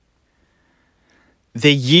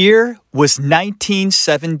The year was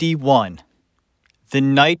 1971, the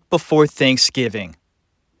night before Thanksgiving.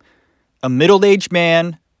 A middle-aged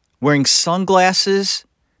man wearing sunglasses,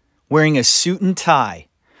 wearing a suit and tie,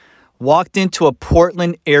 walked into a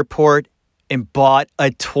Portland airport and bought a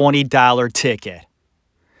 $20 ticket.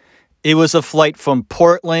 It was a flight from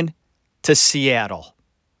Portland to Seattle.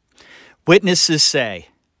 Witnesses say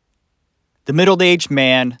the middle-aged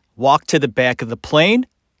man walked to the back of the plane,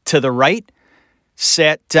 to the right,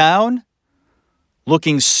 sat down,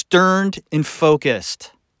 looking stern and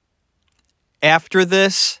focused. After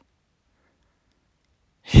this,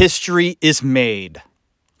 history is made.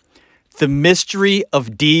 The mystery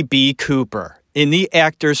of D.B. Cooper. In the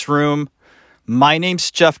actor's room, my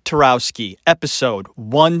name's Jeff Tarowski, episode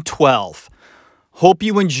 112. Hope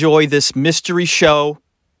you enjoy this mystery show,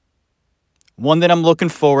 one that I'm looking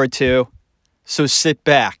forward to. So sit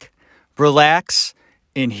back, relax,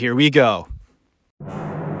 and here we go.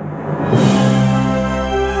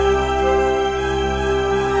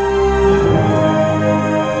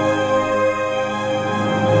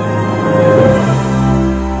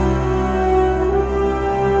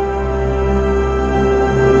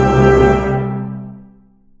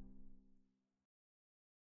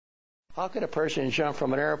 How could a person jump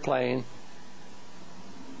from an airplane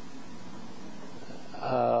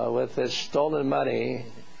with this stolen money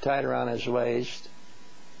tied around his waist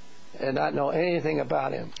and not know anything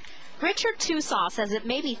about him? Richard Tusaw says it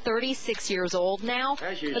may be 36 years old now,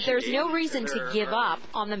 but there's no reason to give up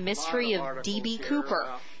on the mystery of D.B. Cooper.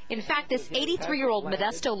 In fact, this 83-year-old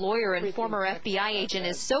Modesto lawyer and former FBI agent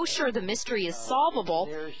is so sure the mystery is solvable,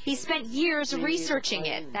 he spent years researching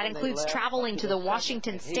it. That includes traveling to the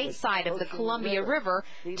Washington state side of the Columbia River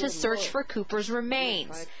to search for Cooper's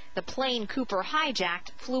remains. The plane Cooper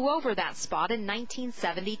hijacked flew over that spot in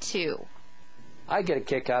 1972. I get a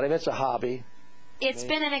kick out of it. It's a hobby. It's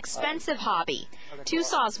been an expensive hobby.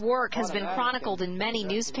 Tusaw's work has been chronicled in many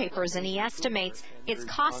newspapers, and he estimates it's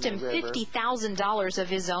cost him $50,000 of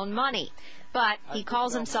his own money. But he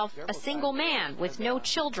calls himself a single man with no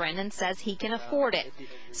children and says he can afford it.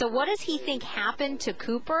 So what does he think happened to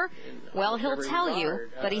Cooper? Well, he'll tell you,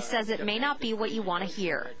 but he says it may not be what you want to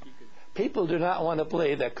hear. People do not want to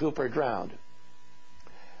believe that Cooper drowned.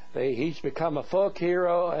 He's become a folk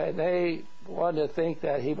hero, and they want to think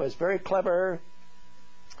that he was very clever.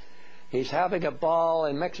 He's having a ball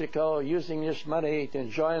in Mexico, using this money to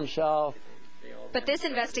enjoy himself. But this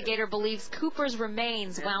investigator believes Cooper's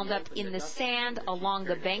remains wound up in the sand along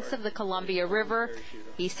the banks of the Columbia River.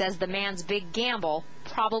 He says the man's big gamble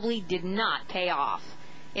probably did not pay off.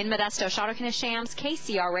 In Modesto, Shawna Shams,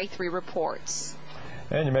 KCRA 3 reports.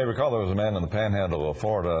 And you may recall there was a man in the panhandle of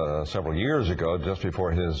Florida several years ago, just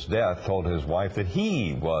before his death, told his wife that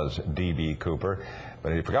he was D.B. Cooper.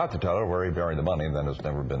 But he forgot to tell her where he buried the money, and then it's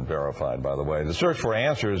never been verified, by the way. The search for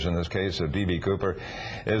answers in this case of D.B. Cooper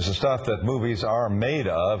is the stuff that movies are made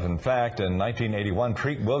of. In fact, in 1981,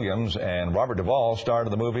 Treat Williams and Robert Duvall starred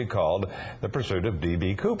in the movie called The Pursuit of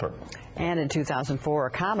D.B. Cooper. And in 2004, a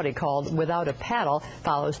comedy called Without a Paddle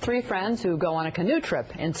follows three friends who go on a canoe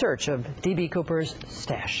trip in search of D.B. Cooper's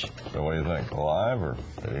stash. So what do you think, alive, or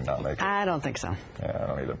did he not make it? I don't think so. Yeah, I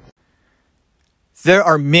don't either. There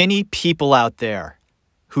are many people out there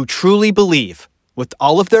who truly believe with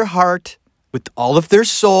all of their heart, with all of their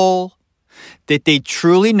soul, that they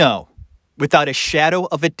truly know, without a shadow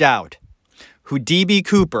of a doubt, who D.B.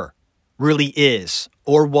 Cooper really is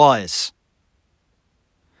or was.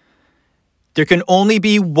 There can only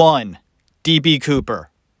be one D.B. Cooper,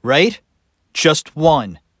 right? Just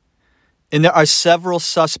one. And there are several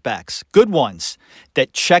suspects, good ones,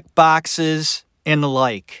 that check boxes and the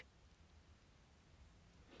like.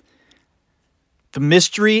 The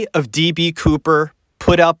Mystery of D.B. Cooper,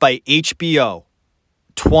 put out by HBO,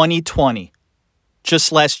 2020,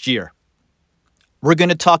 just last year. We're going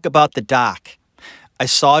to talk about the doc. I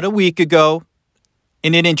saw it a week ago,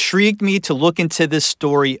 and it intrigued me to look into this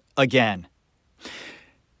story again.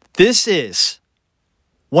 This is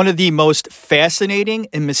one of the most fascinating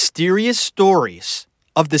and mysterious stories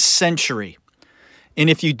of the century. And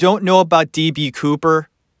if you don't know about D.B. Cooper,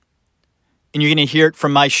 and you're going to hear it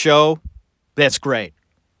from my show, that's great.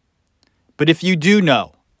 But if you do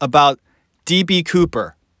know about D.B.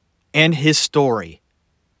 Cooper and his story,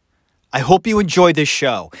 I hope you enjoy this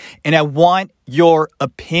show. And I want your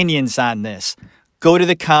opinions on this. Go to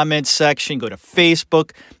the comments section, go to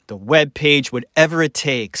Facebook, the webpage, whatever it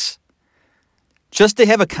takes. Just to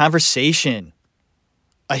have a conversation,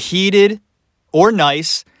 a heated or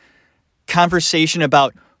nice conversation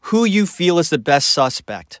about who you feel is the best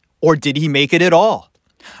suspect, or did he make it at all?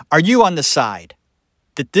 Are you on the side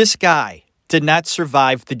that this guy, did not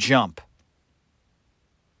survive the jump.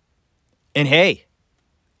 And hey,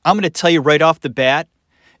 I'm going to tell you right off the bat,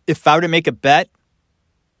 if I were to make a bet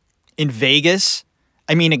in Vegas,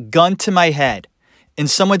 I mean a gun to my head, and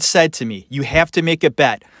someone said to me, you have to make a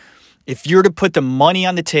bet. If you're to put the money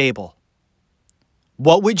on the table,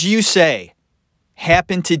 what would you say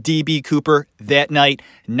happened to D.B. Cooper that night,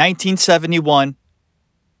 1971,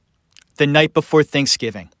 the night before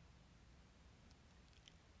Thanksgiving?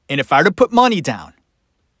 And if I were to put money down,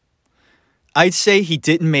 I'd say he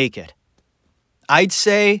didn't make it. I'd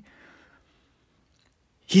say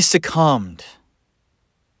he succumbed.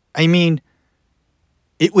 I mean,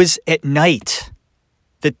 it was at night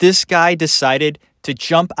that this guy decided to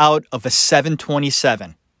jump out of a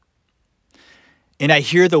 727. And I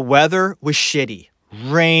hear the weather was shitty.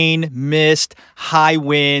 Rain, mist, high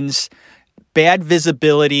winds, bad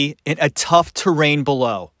visibility, and a tough terrain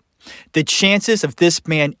below. The chances of this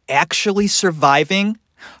man actually surviving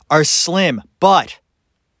are slim, but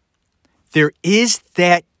there is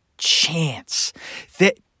that chance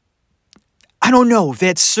that, I don't know,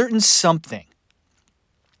 that certain something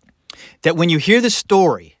that when you hear the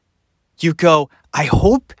story, you go, I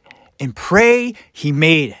hope and pray he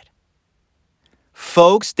made it.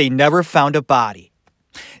 Folks, they never found a body.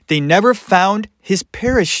 They never found his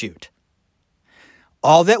parachute.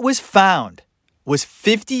 All that was found was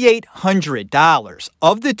 $5,800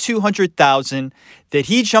 of the $200,000 that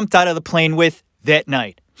he jumped out of the plane with that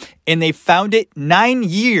night. And they found it 9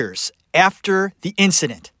 years after the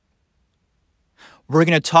incident. We're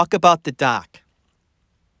going to talk about the doc.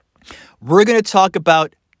 We're going to talk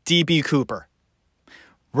about D.B. Cooper.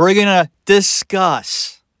 We're going to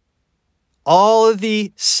discuss all of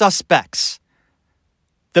the suspects,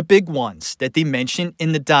 the big ones that they mention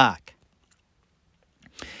in the doc.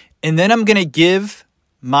 And then I'm going to give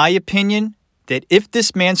my opinion that if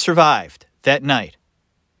this man survived that night,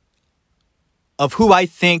 of who I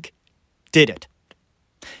think did it.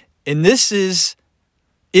 And this is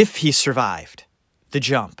if he survived the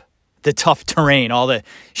jump, the tough terrain, all the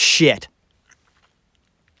shit.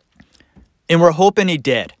 And we're hoping he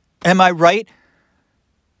did. Am I right?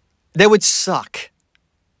 That would suck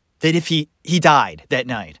that if he died that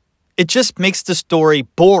night. It just makes the story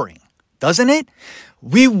boring, doesn't it?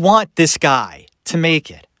 We want this guy to make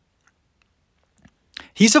it.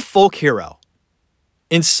 He's a folk hero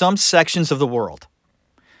in some sections of the world.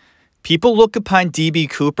 People look upon D.B.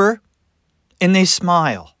 Cooper and they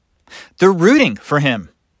smile. They're rooting for him.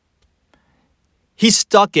 He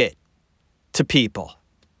stuck it to people,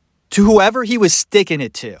 to whoever he was sticking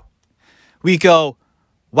it to. We go,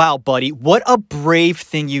 wow, buddy, what a brave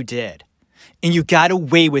thing you did. And you got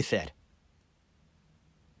away with it.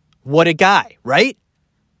 What a guy, right?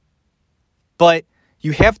 But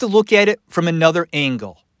you have to look at it from another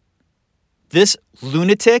angle. This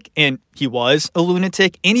lunatic, and he was a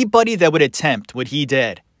lunatic, anybody that would attempt what he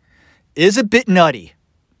did is a bit nutty.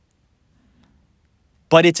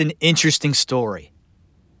 But it's an interesting story.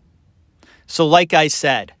 So like I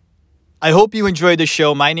said, I hope you enjoyed the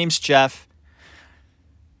show. My name's Jeff.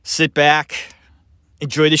 Sit back,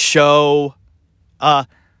 enjoy the show. I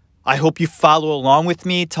hope you follow along with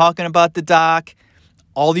me talking about the doc,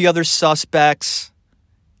 all the other suspects,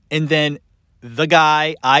 and then the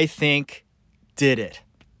guy I think did it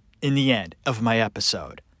in the end of my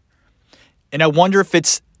episode. And I wonder if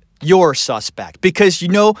it's your suspect, because you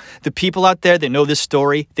know the people out there that know this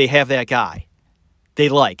story, they have that guy they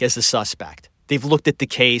like as a suspect. They've looked at the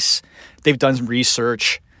case, they've done some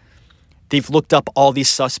research, they've looked up all these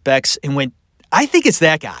suspects and went, I think it's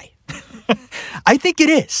that guy. I think it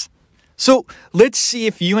is. So let's see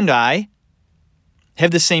if you and I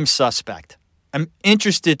have the same suspect. I'm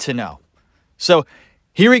interested to know. So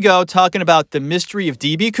here we go, talking about the mystery of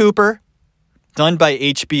D.B. Cooper, done by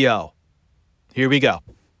HBO. Here we go.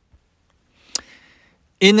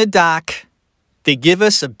 In the doc, they give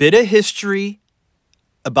us a bit of history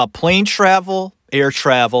about plane travel, air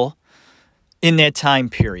travel, in that time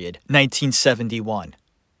period, 1971.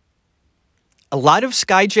 A lot of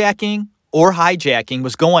skyjacking or hijacking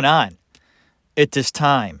was going on at this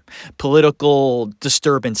time. Political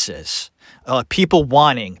disturbances, people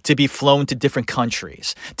wanting to be flown to different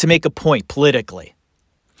countries to make a point politically.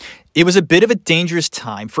 It was a bit of a dangerous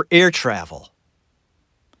time for air travel.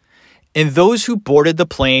 And those who boarded the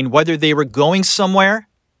plane, whether they were going somewhere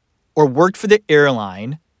or worked for the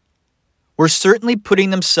airline, were certainly putting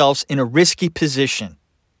themselves in a risky position.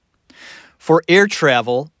 For air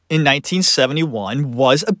travel in 1971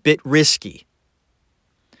 was a bit risky.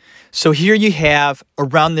 So here you have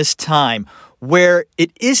around this time where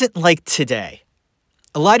it isn't like today.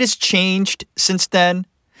 A lot has changed since then.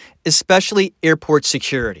 especially airport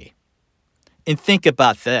security. And think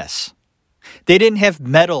about this. They didn't have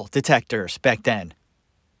metal detectors back then.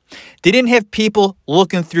 They didn't have people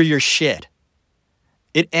looking through your shit.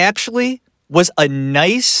 It actually was a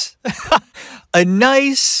nice, a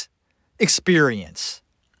nice experience.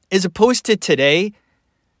 As opposed to today,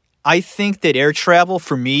 I think that air travel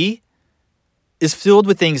for me is filled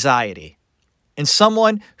with anxiety. And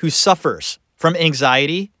someone who suffers from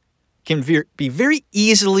anxiety can be very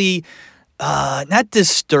easily not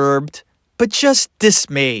disturbed, but just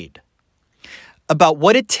dismayed about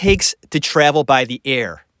what it takes to travel by the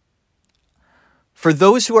air. For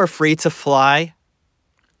those who are afraid to fly,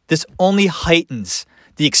 this only heightens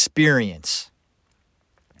the experience.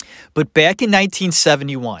 But back in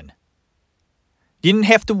 1971, you didn't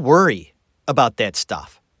have to worry about that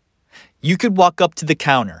stuff. You could walk up to the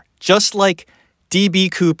counter, just like D.B.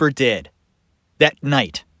 Cooper did that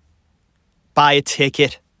night. Buy a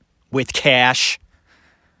ticket with cash.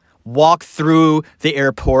 Walk through the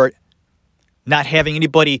airport, not having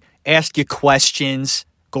anybody ask you questions.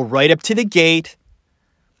 Go right up to the gate,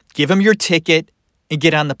 give them your ticket, and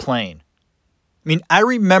get on the plane. I mean, I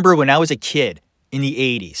remember when I was a kid in the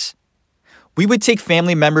 80s, we would take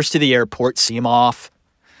family members to the airport, see them off.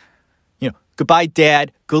 Goodbye,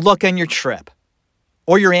 Dad. Good luck on your trip.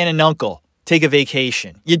 Or your aunt and uncle take a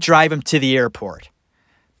vacation. You drive them to the airport.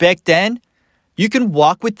 Back then, you can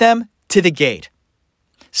walk with them to the gate.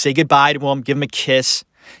 Say goodbye to them, give them a kiss.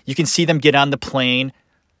 You can see them get on the plane,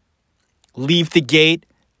 leave the gate,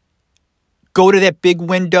 go to that big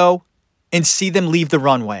window, and see them leave the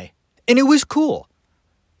runway. And it was cool.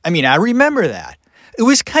 I mean, I remember that. It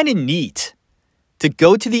was kind of neat to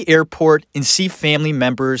go to the airport and see family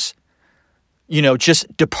members,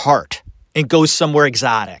 just depart and go somewhere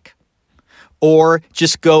exotic. Or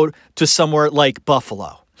just go to somewhere like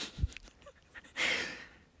Buffalo.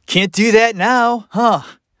 Can't do that now, huh?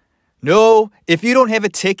 No, if you don't have a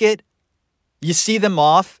ticket, you see them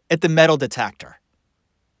off at the metal detector.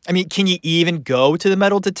 I mean, can you even go to the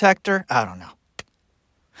metal detector? I don't know.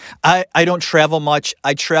 I don't travel much.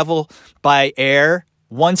 I travel by air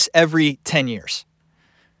once every 10 years.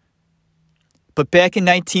 But back in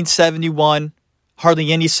 1971,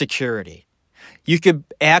 hardly any security. You could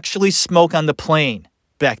actually smoke on the plane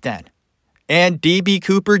back then. And D.B.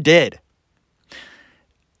 Cooper did.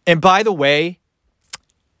 And by the way,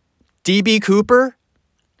 D.B. Cooper,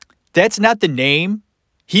 that's not the name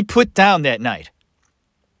he put down that night.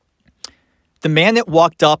 The man that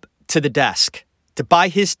walked up to the desk to buy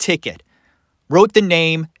his ticket wrote the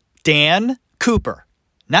name Dan Cooper,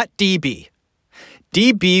 not D.B.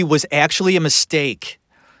 D.B. was actually a mistake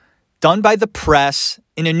done by the press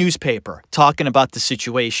in a newspaper talking about the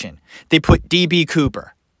situation. They put D.B.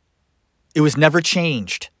 Cooper. It was never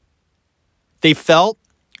changed. They felt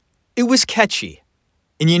it was catchy.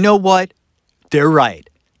 And you know what? They're right.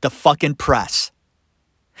 The fucking press.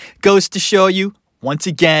 Goes to show you, once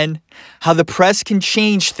again, how the press can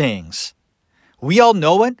change things. We all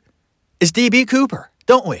know it as D.B. Cooper,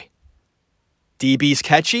 don't we? DB's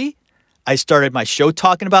catchy. I started my show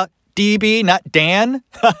talking about DB, not Dan.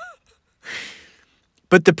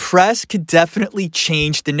 But the press could definitely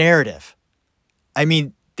change the narrative. I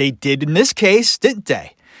mean, they did in this case, didn't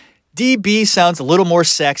they? DB sounds a little more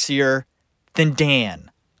sexier than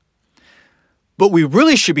Dan. What we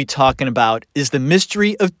really should be talking about is the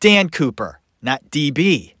mystery of Dan Cooper, not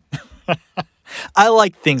DB. I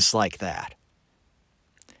like things like that.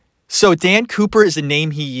 So Dan Cooper is the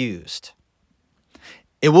name he used.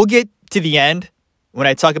 And we'll get to the end when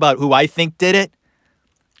I talk about who I think did it,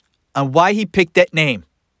 on why he picked that name.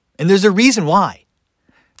 And there's a reason why.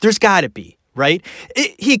 There's got to be, right?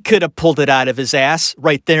 He could have pulled it out of his ass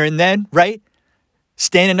right there and then, right?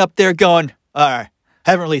 Standing up there going, haven't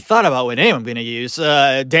really thought about what name I'm going to use.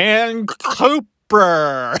 Dan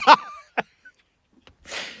Cooper.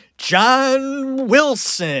 John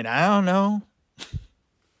Wilson. I don't know.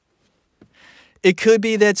 It could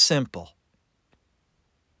be that simple.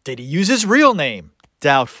 Did he use his real name?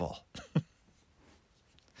 Doubtful.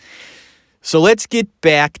 So let's get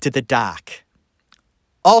back to the doc.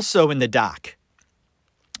 Also in the doc,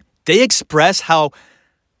 they express how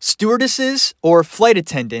stewardesses or flight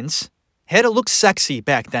attendants had to look sexy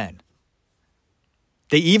back then.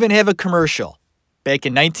 They even have a commercial back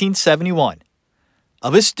in 1971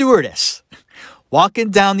 of a stewardess walking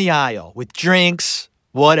down the aisle with drinks,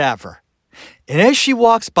 whatever. And as she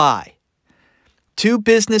walks by, two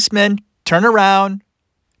businessmen turn around,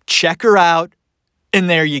 check her out, and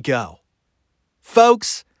there you go.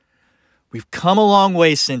 Folks, we've come a long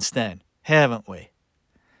way since then, haven't we?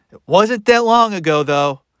 It wasn't that long ago,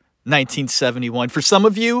 though, 1971. For some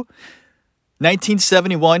of you,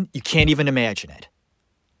 1971, you can't even imagine it.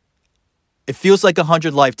 It feels like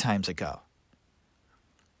 100 lifetimes ago.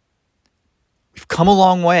 We've come a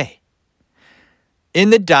long way. In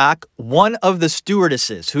the doc, one of the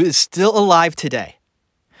stewardesses, who is still alive today,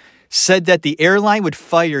 said that the airline would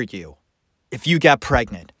fire you if you got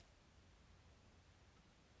pregnant.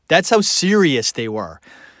 That's how serious they were.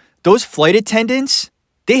 Those flight attendants,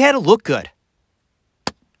 they had to look good.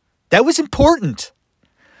 That was important.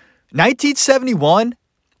 1971,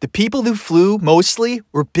 the people who flew mostly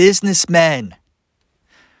were businessmen.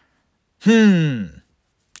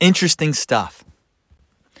 Interesting stuff.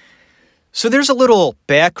 So there's a little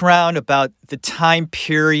background about the time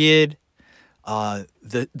period,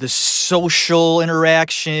 the social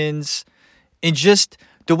interactions, and just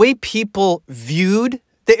the way people viewed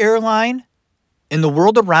the airline and the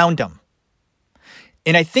world around them.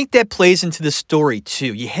 And I think that plays into the story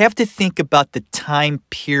too. You have to think about the time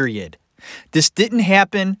period. This didn't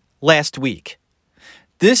happen last week.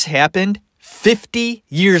 This happened 50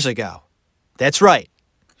 years ago. That's right.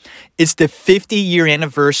 It's the 50-year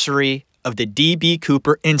anniversary of the D.B.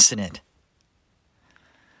 Cooper incident.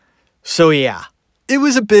 So yeah, it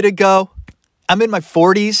was a bit ago. I'm in my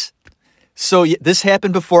 40s. So this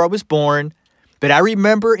happened before I was born. But I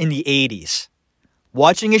remember in the 80s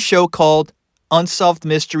watching a show called Unsolved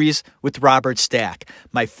Mysteries with Robert Stack.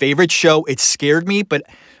 My favorite show. It scared me, but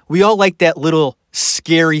we all like that little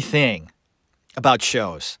scary thing about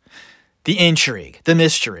shows. The intrigue, the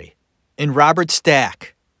mystery. And Robert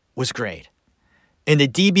Stack was great. In the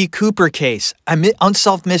D.B. Cooper case,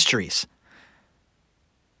 Unsolved Mysteries,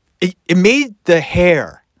 it made the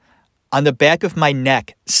hair on the back of my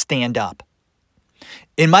neck stand up.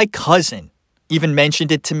 And my cousin even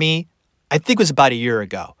mentioned it to me, I think it was about a year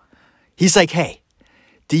ago. He's like, hey,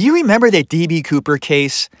 do you remember that D.B. Cooper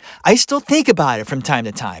case? I still think about it from time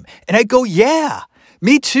to time. And I go, yeah,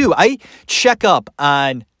 me too. I check up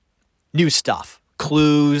on new stuff,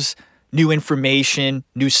 clues, new information,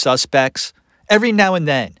 new suspects, every now and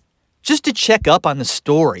then, just to check up on the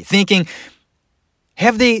story, thinking,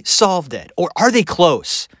 have they solved it? Or are they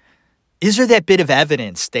close? Is there that bit of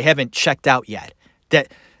evidence they haven't checked out yet?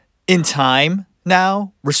 That in time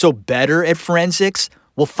now, we're so better at forensics,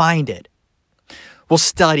 we'll find it. We'll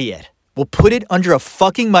study it. We'll put it under a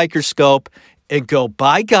fucking microscope and go,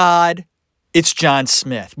 by God, it's John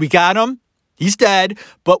Smith. We got him. He's dead,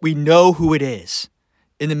 but we know who it is.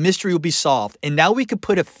 And the mystery will be solved. And now we could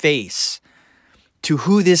put a face to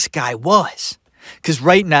who this guy was. Because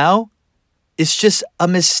right now, it's just a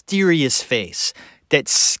mysterious face, that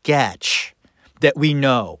sketch that we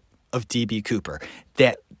know of D.B. Cooper,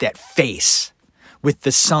 that face with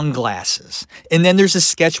the sunglasses. And then there's a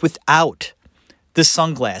sketch without the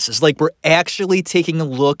sunglasses. Like we're actually taking a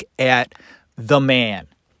look at the man.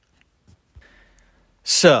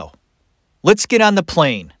 So, let's get on the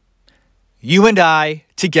plane. You and I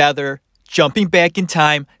together, jumping back in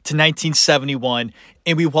time to 1971,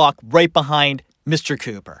 and we walk right behind Mr.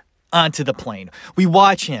 Cooper onto the plane. We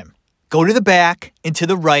watch him go to the back and to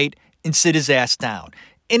the right and sit his ass down.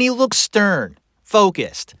 And he looks stern,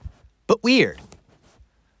 focused, but weird.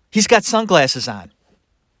 He's got sunglasses on.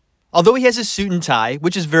 Although he has a suit and tie,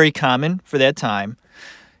 which is very common for that time,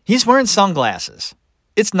 he's wearing sunglasses.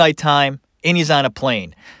 It's nighttime, and he's on a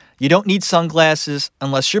plane. You don't need sunglasses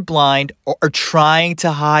unless you're blind or are trying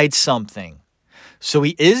to hide something. So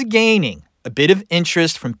he is gaining a bit of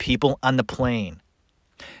interest from people on the plane.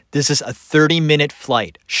 This is a 30-minute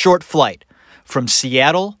flight, short flight, from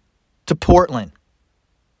Seattle to Portland.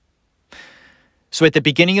 So at the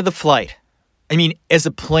beginning of the flight, as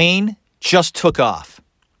the plane just took off,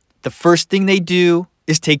 the first thing they do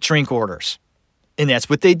is take drink orders. And that's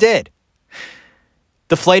what they did.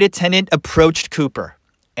 The flight attendant approached Cooper,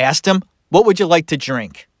 asked him, what would you like to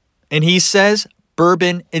drink? And he says,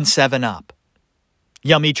 bourbon and 7-Up.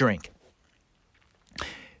 Yummy drink.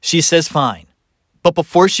 She says, fine. But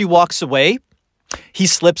before she walks away, he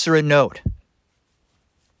slips her a note.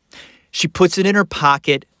 She puts it in her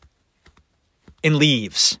pocket and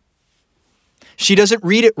leaves. She doesn't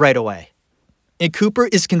read it right away. And Cooper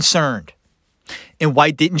is concerned. And why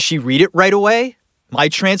didn't she read it right away? My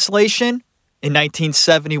translation, in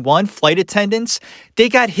 1971, flight attendants, they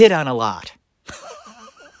got hit on a lot.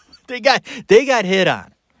 They got hit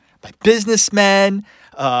on by businessmen,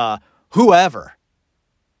 whoever,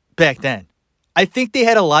 back then. I think they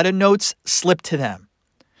had a lot of notes slipped to them.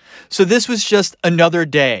 So this was just another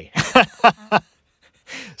day.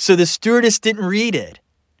 So the stewardess didn't read it.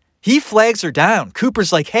 He flags her down.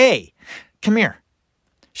 Cooper's like, hey, come here.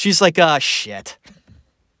 She's like, shit.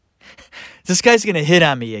 This guy's going to hit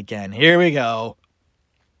on me again. Here we go.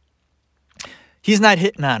 He's not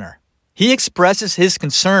hitting on her. He expresses his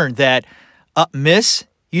concern that, miss,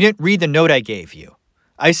 you didn't read the note I gave you.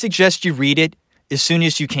 I suggest you read it as soon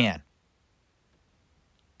as you can.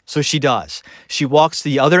 So she does. She walks to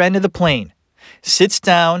the other end of the plane, sits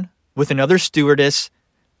down with another stewardess,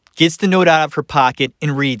 gets the note out of her pocket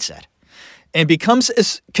and reads it, and becomes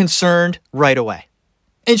as concerned right away.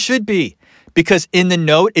 And should be, because in the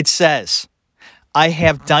note it says, I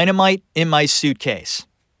have dynamite in my suitcase.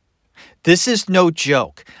 This is no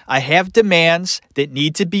joke. I have demands that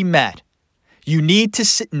need to be met. You need to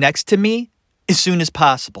sit next to me as soon as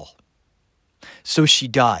possible. So she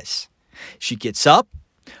does. She gets up,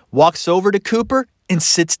 walks over to Cooper, and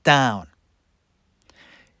sits down.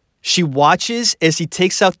 She watches as he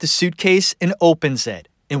takes out the suitcase and opens it,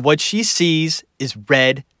 and what she sees is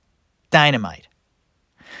red dynamite.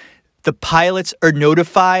 The pilots are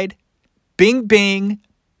notified. Bing, bing,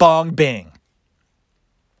 bong, bing.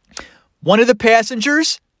 One of the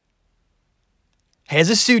passengers has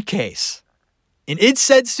a suitcase. And in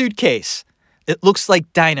said suitcase, it looks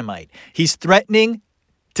like dynamite. He's threatening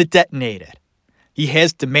to detonate it. He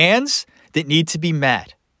has demands that need to be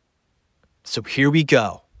met. So here we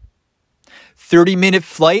go. 30-minute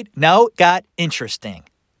flight now got interesting.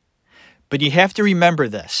 But you have to remember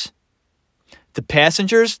this.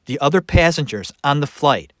 The other passengers on the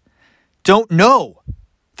flight, don't know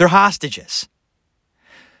they're hostages.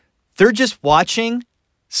 They're just watching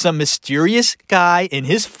some mysterious guy in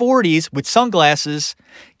his 40s with sunglasses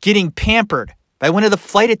getting pampered by one of the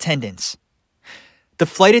flight attendants. The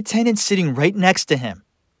flight attendant sitting right next to him,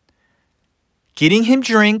 getting him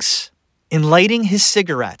drinks and lighting his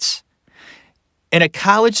cigarettes. And a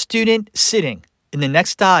college student sitting in the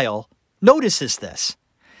next aisle notices this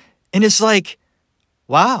and is like,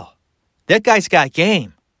 wow, that guy's got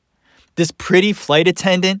game. This pretty flight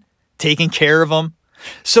attendant taking care of him.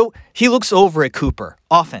 So he looks over at Cooper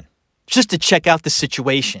often just to check out the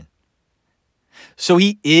situation. So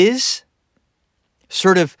he is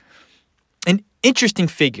sort of an interesting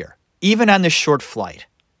figure, even on this short flight.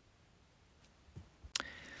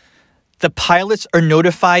 The pilots are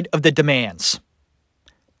notified of the demands.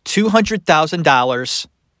 $200,000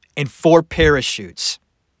 and 4 parachutes.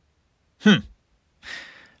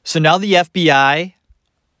 So now the FBI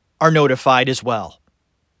are notified as well.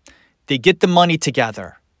 They get the money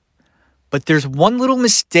together. But there's one little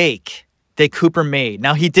mistake that Cooper made.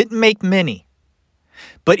 Now, he didn't make many,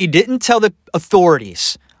 but he didn't tell the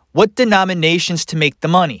authorities what denominations to make the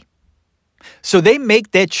money. So they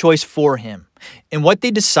make that choice for him. And what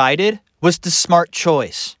they decided was the smart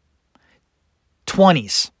choice.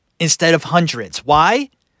 20s instead of hundreds. Why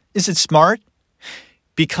is it smart?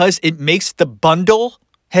 Because it makes the bundle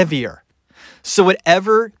heavier. So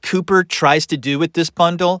whatever Cooper tries to do with this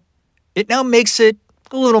bundle, it now makes it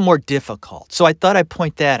a little more difficult. So I thought I'd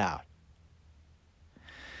point that out.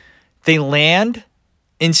 They land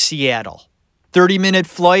in Seattle. 30-minute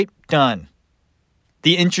flight, done.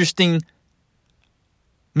 The interesting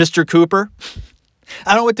Mr. Cooper,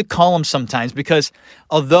 I don't know what to call him sometimes because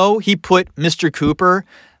although he put Mr. Cooper,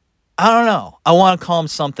 I don't know. I want to call him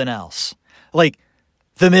something else. Like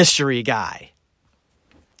the mystery guy.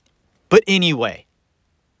 But anyway,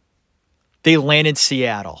 they land in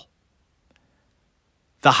Seattle.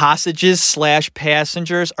 The hostages /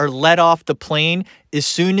 passengers are let off the plane as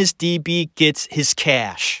soon as DB gets his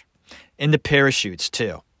cash. And the parachutes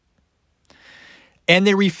too. And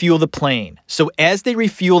they refuel the plane. So as they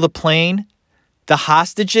refuel the plane, the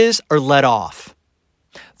hostages are let off.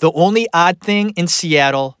 The only odd thing in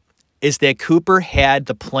Seattle is that Cooper had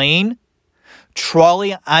the plane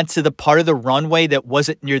trawling onto the part of the runway that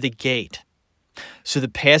wasn't near the gate. So the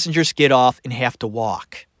passengers get off and have to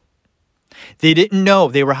walk. They didn't know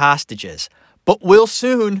they were hostages, but will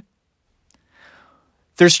soon.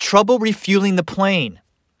 There's trouble refueling the plane,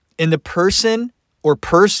 and the person or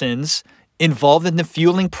persons involved in the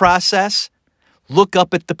fueling process look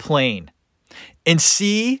up at the plane and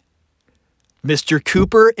see Mr.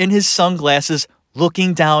 Cooper in his sunglasses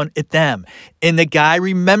looking down at them. And the guy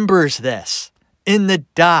remembers this in the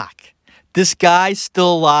dock. This guy's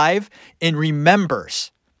still alive and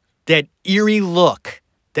remembers that eerie look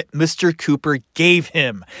that Mr. Cooper gave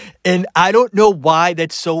him. And I don't know why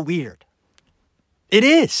that's so weird. It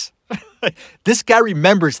is. This guy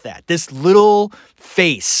remembers that. This little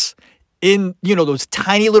face in, those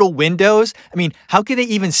tiny little windows. I mean, how could they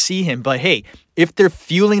even see him? But hey, if they're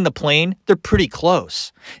fueling the plane, they're pretty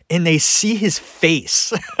close. And they see his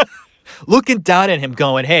face looking down at him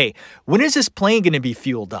going, hey, when is this plane going to be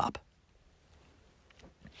fueled up?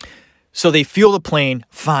 So they fuel the plane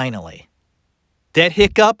finally. That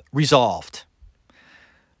hiccup resolved.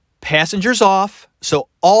 Passengers off, so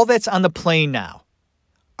all that's on the plane now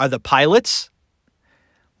are the pilots,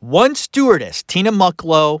 one stewardess, Tina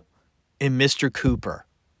Mucklow, and Mr. Cooper.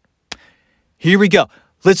 Here we go.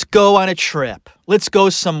 Let's go on a trip. Let's go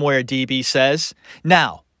somewhere, DB says.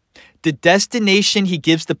 Now, the destination he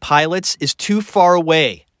gives the pilots is too far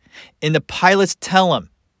away, and the pilots tell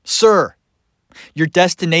him, "Sir, your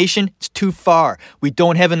destination is too far. We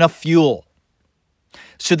don't have enough fuel."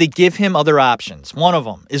 So they give him other options. One of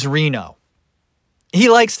them is Reno. He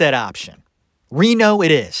likes that option. Reno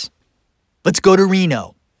it is. Let's go to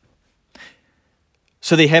Reno.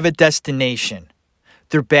 So they have a destination.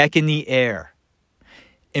 They're back in the air.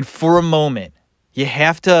 And for a moment, you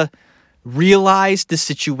have to realize the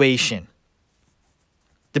situation.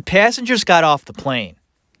 The passengers got off the plane,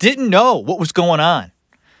 didn't know what was going on.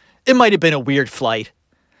 It might have been a weird flight,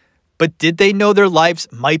 but did they know their lives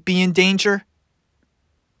might be in danger?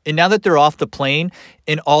 And now that they're off the plane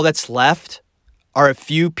and all that's left are a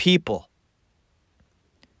few people,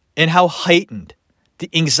 and how heightened the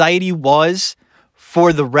anxiety was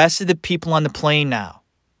for the rest of the people on the plane now,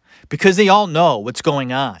 because they all know what's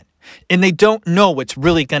going on and they don't know what's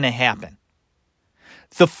really going to happen.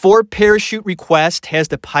 The 4 parachute request has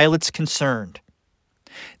the pilots concerned.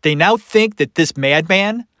 They now think that this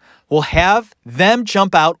madman will have them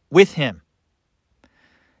jump out with him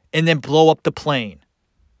and then blow up the plane.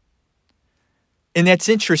 And that's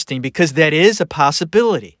interesting because that is a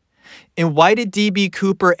possibility. And why did D.B.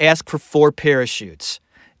 Cooper ask for 4 parachutes?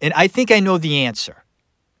 And I think I know the answer.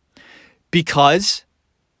 Because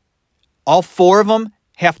all 4 of them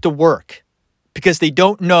have to work. Because they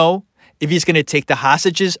don't know if he's going to take the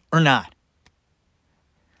hostages or not.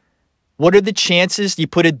 What are the chances you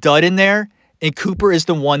put a dud in there and Cooper is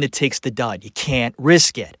the one that takes the dud? You can't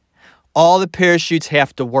risk it. All the parachutes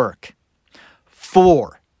have to work.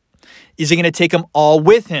 4. Is he going to take them all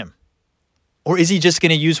with him? Or is he just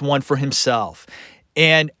going to use one for himself?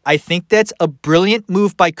 And I think that's a brilliant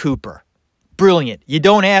move by Cooper. Brilliant. You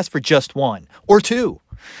don't ask for just 1 or 2.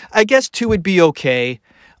 I guess 2 would be okay.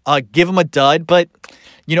 Give him a dud. But,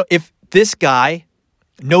 if this guy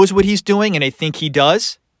knows what he's doing, and I think he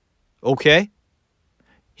does, okay,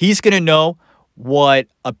 he's going to know what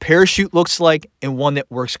a parachute looks like and one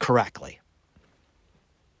that works correctly.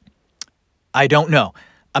 I don't know.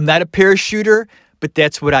 I'm not a parachuter, but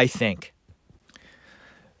that's what I think.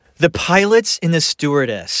 The pilots and the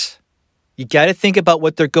stewardess, you got to think about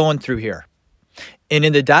what they're going through here. And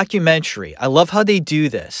in the documentary, I love how they do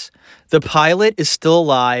this. The pilot is still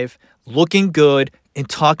alive, looking good, and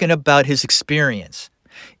talking about his experience.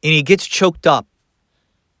 And he gets choked up.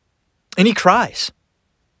 And he cries.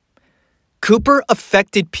 Cooper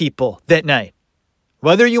affected people that night,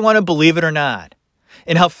 whether you want to believe it or not.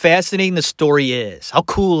 And how fascinating the story is, how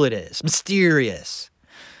cool it is, mysterious.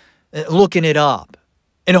 Looking it up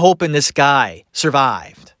and hoping this guy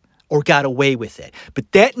survived or got away with it.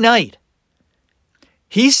 But that night,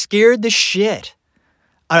 he scared the shit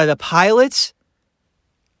out of the pilots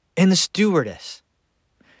and the stewardess.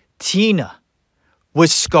 Tina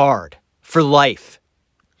was scarred for life.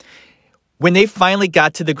 When they finally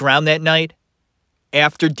got to the ground that night,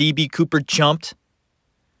 after D.B. Cooper jumped,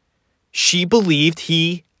 she believed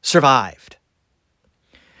he survived.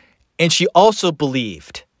 And she also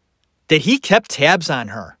believed that he kept tabs on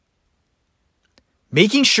her,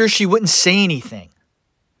 making sure she wouldn't say anything.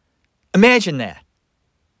 Imagine that.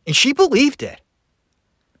 And she believed it.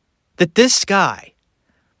 That this guy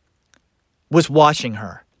was watching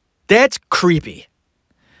her. That's creepy.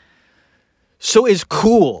 So as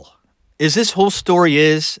cool as this whole story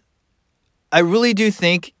is, I really do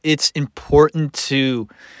think it's important to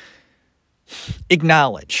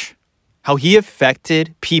acknowledge how he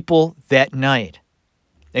affected people that night.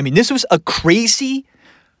 I mean, this was a crazy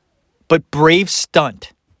but brave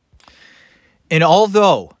stunt. And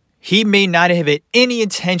although he may not have had any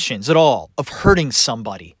intentions at all of hurting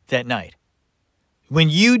somebody that night, when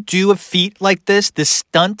you do a feat like this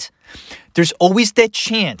stunt, there's always that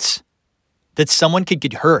chance that someone could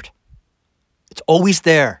get hurt. It's always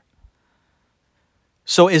there.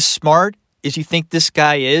 So as smart as you think this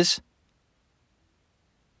guy is,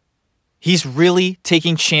 he's really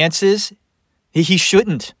taking chances. He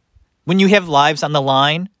shouldn't. When you have lives on the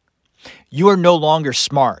line, you are no longer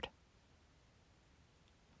smart.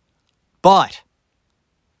 But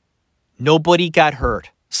nobody got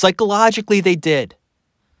hurt. Psychologically, they did.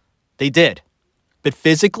 They did. But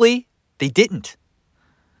physically, they didn't.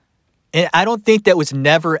 And I don't think that was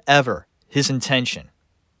never, ever his intention.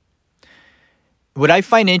 What I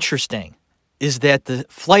find interesting is that the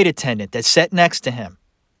flight attendant that sat next to him,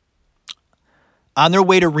 on their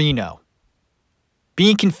way to Reno,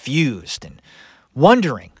 being confused and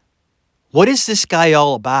wondering, what is this guy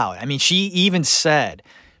all about? I mean, she even said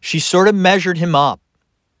she sort of measured him up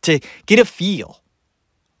to get a feel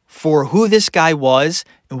for who this guy was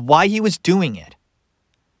and why he was doing it.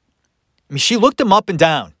 I mean, she looked him up and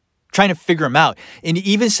down, trying to figure him out, and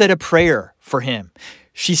even said a prayer for him.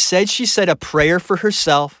 She said a prayer for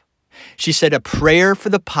herself. She said a prayer for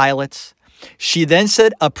the pilots. She then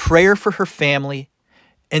said a prayer for her family.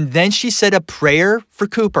 And then she said a prayer for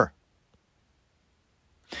Cooper.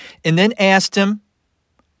 And then asked him,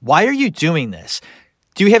 why are you doing this?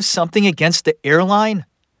 Do you have something against the airline?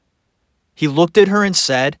 He looked at her and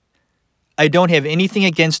said, I don't have anything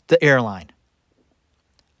against the airline.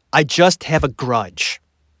 I just have a grudge.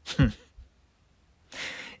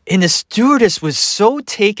 And the stewardess was so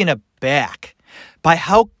taken aback by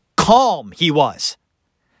how calm he was.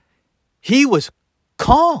 He was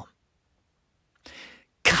calm,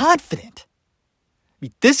 confident. I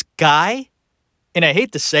mean, this guy, and I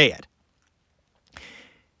hate to say it,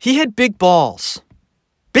 he had big balls.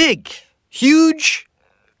 Big, huge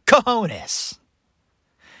cojones.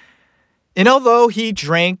 And although he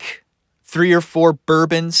drank 3 or 4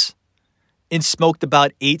 bourbons and smoked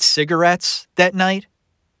about 8 cigarettes that night,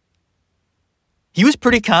 he was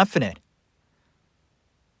pretty confident.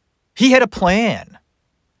 He had a plan.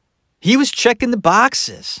 He was checking the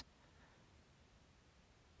boxes.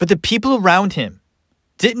 But the people around him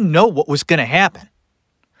didn't know what was going to happen.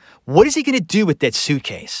 What is he going to do with that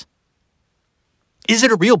suitcase? Is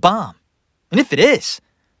it a real bomb? And if it is,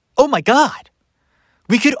 oh my God,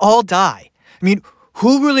 we could all die. I mean,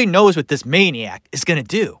 who really knows what this maniac is going to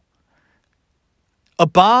do? A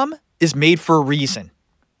bomb is made for a reason,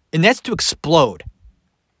 and that's to explode.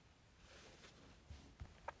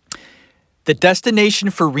 The destination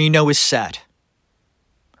for Reno is set.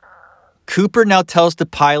 Cooper now tells the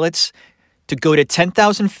pilots to go to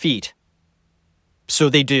 10,000 feet. So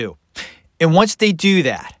they do. And once they do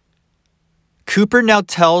that, Cooper now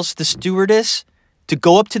tells the stewardess to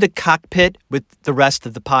go up to the cockpit with the rest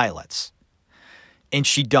of the pilots. And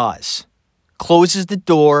she does. Closes the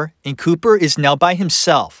door, and Cooper is now by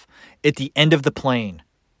himself at the end of the plane.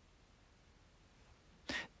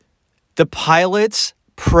 The pilots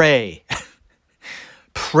pray.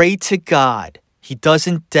 Pray to God he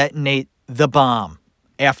doesn't detonate the bomb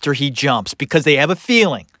after he jumps, because they have a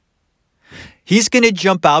feeling he's going to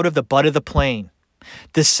jump out of the butt of the plane.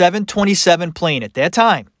 The 727 plane at that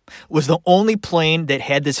time was the only plane that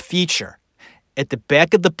had this feature. At the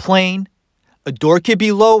back of the plane, a door could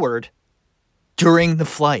be lowered during the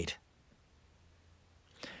flight.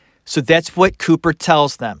 So that's what Cooper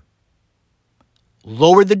tells them.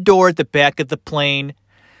 Lower the door at the back of the plane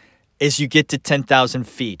as you get to 10,000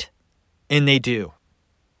 feet. And they do.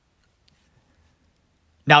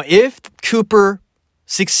 Now, if Cooper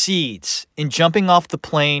succeeds in jumping off the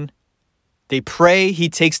plane, they pray he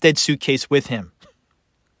takes that suitcase with him.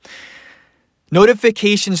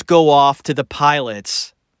 Notifications go off to the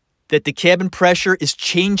pilots that the cabin pressure is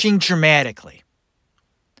changing dramatically.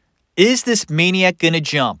 Is this maniac going to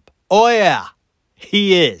jump? Oh yeah,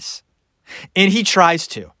 he is. And he tries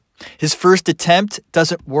to. His first attempt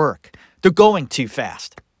doesn't work. They're going too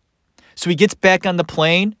fast. So he gets back on the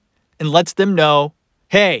plane and lets them know,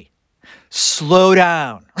 hey, slow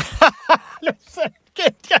down.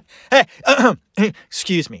 Hey,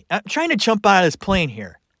 excuse me. I'm trying to jump out of this plane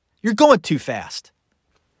here. You're going too fast.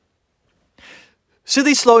 So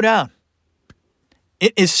they slow down.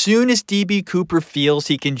 As soon as D.B. Cooper feels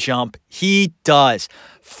he can jump, he does.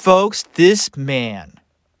 Folks, this man,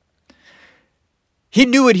 he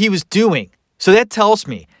knew what he was doing. So that tells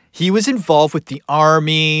me he was involved with the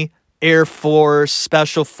Army, Air Force,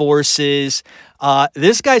 Special Forces.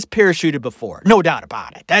 This guy's parachuted before. No doubt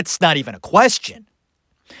about it. That's not even a question.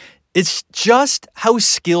 It's just how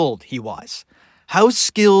skilled he was. How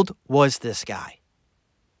skilled was this guy?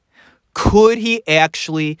 Could he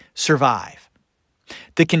actually survive?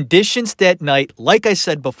 The conditions that night, like I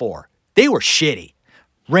said before, they were shitty.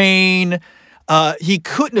 Rain. He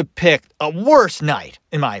couldn't have picked a worse night,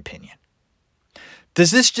 in my opinion.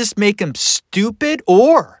 Does this just make him stupid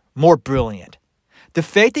or more brilliant? The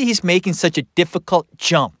fact that he's making such a difficult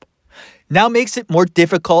jump now makes it more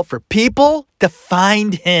difficult for people to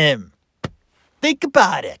find him. Think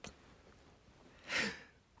about it.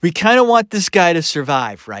 We kind of want this guy to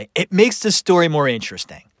survive, right? It makes the story more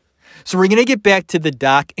interesting. So we're going to get back to the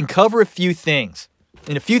doc and cover a few things.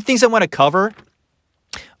 And a few things I want to cover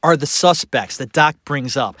are the suspects that Doc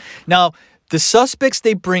brings up. Now, the suspects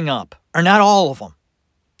they bring up are not all of them.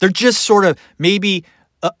 They're just sort of maybe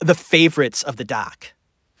the favorites of the Doc.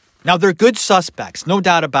 Now, they're good suspects, no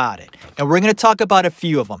doubt about it. And we're going to talk about a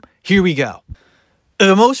few of them. Here we go.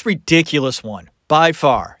 The most ridiculous one, by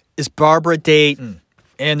far, is Barbara Dayton.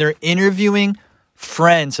 And they're interviewing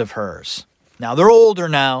friends of hers. Now, they're older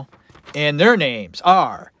now, and their names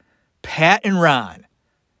are Pat and Ron.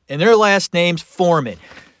 And their last name's Foreman.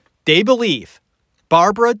 They believe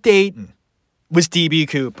Barbara Dayton was D.B.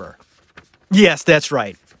 Cooper. Yes, that's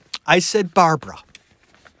right. I said Barbara.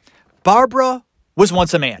 Barbara was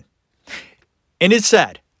once a man. And it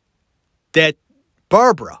said that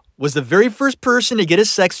Barbara was the very first person to get a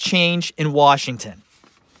sex change in Washington.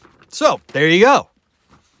 So, there you go.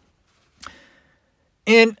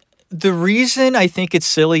 And the reason I think it's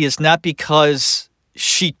silly is not because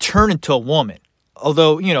she turned into a woman.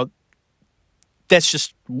 Although, that's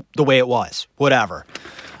just the way it was. Whatever.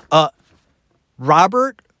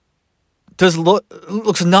 Robert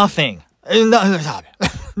looks nothing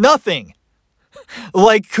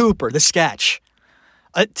like Cooper, the sketch.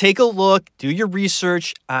 Take a look, do your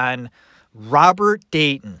research on Robert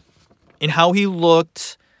Dayton and how he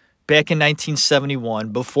looked back in 1971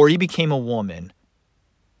 before he became a woman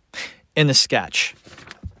in the sketch.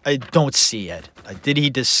 I don't see it. Did he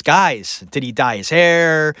disguise? Did he dye his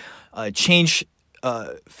hair? Change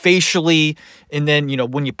facially? And then,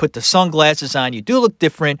 when you put the sunglasses on, you do look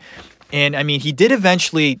different. And, he did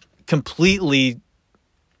eventually completely,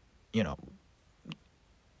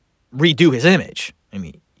 redo his image.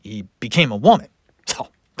 He became a woman. So,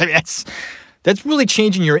 that's really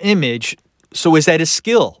changing your image. So is that a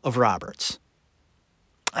skill of Robert's?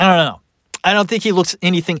 I don't know. I don't think he looks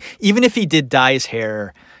anything, even if he did dye his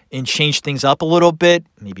hair and change things up a little bit,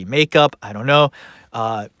 maybe makeup, I don't know.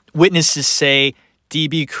 Witnesses say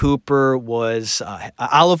D.B. Cooper was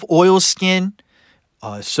olive oil skin.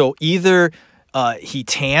 So either he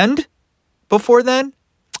tanned before then,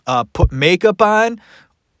 put makeup on,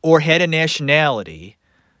 or had a nationality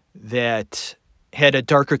that had a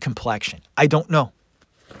darker complexion. I don't know.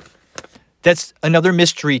 That's another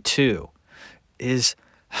mystery, too, is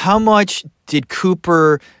how much did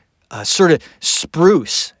Cooper sort of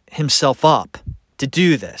spruce himself up to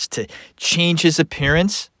do this, to change his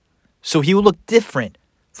appearance so he would look different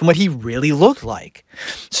from what he really looked like?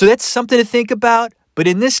 So that's something to think about. But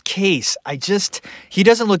in this case, he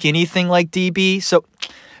doesn't look anything like DB. So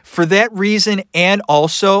for that reason, and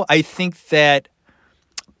also I think that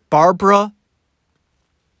Barbara,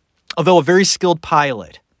 although a very skilled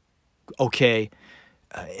pilot,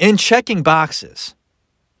 in checking boxes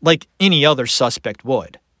like any other suspect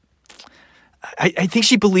would, I think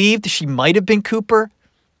she believed she might have been Cooper,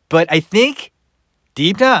 but I think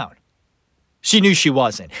deep down she knew she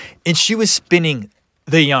wasn't. And she was spinning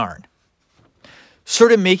the yarn,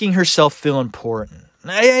 sort of making herself feel important.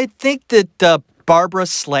 I think that Barbara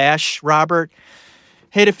 / Robert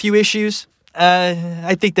had a few issues.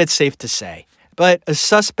 I think that's safe to say. But a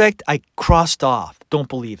suspect I crossed off. Don't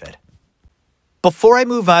believe it. Before I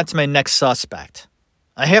move on to my next suspect,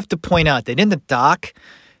 I have to point out that in the doc,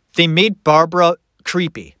 they made Barbara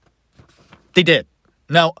creepy. They did.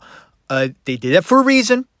 Now, they did that for a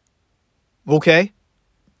reason. Okay?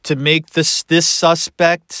 To make this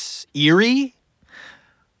suspect eerie.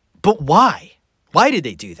 But why? Why did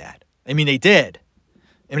they do that? They did.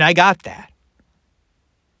 I got that.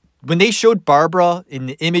 When they showed Barbara in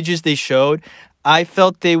the images they showed, I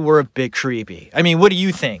felt they were a bit creepy. What do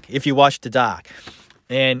you think if you watched the doc?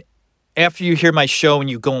 And after you hear my show and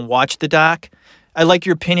you go and watch the doc, I'd like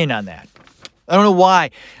your opinion on that. I don't know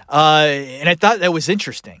why. And I thought that was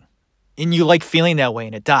interesting. And you like feeling that way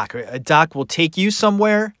in a doc. A doc will take you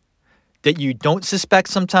somewhere that you don't suspect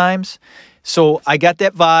sometimes. So I got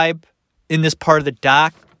that vibe in this part of the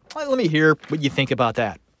doc. Let me hear what you think about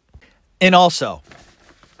that. And also,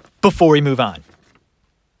 before we move on,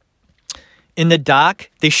 in the doc,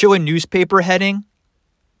 they show a newspaper heading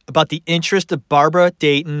about the interest of Barbara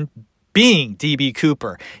Dayton being D.B.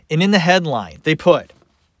 Cooper. And in the headline, they put,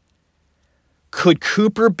 "Could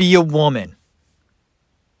Cooper be a woman?"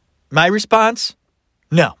 My response?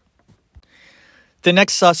 No. The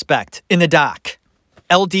next suspect in the doc,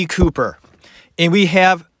 L.D. Cooper. And we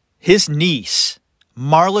have his niece,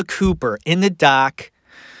 Marla Cooper, in the doc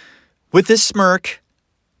with a smirk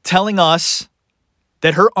telling us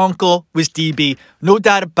that her uncle was DB. No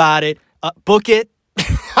doubt about it. Book it.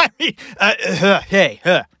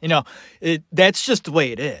 That's just the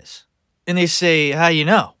way it is. And they say, how you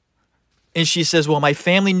know? And she says, well, my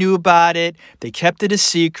family knew about it. They kept it a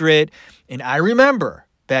secret. And I remember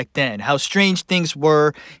back then how strange things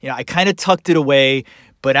were. I kind of tucked it away.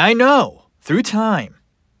 But I know through time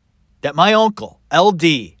that my uncle, LD,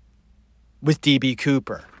 was DB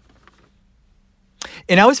Cooper.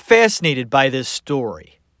 And I was fascinated by this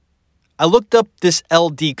story. I looked up this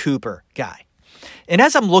L.D. Cooper guy. And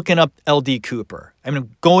as I'm looking up L.D. Cooper,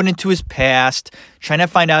 I'm going into his past, trying to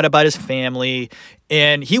find out about his family.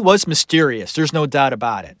 And he was mysterious. There's no doubt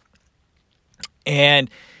about it. And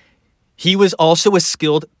he was also a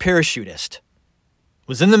skilled parachutist.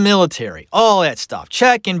 Was in the military. All that stuff.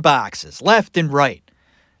 Checking boxes left and right.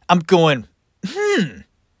 I'm going,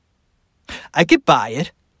 I could buy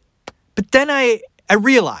it. But then I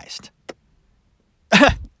realized,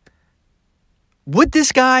 would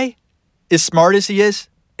this guy, as smart as he is,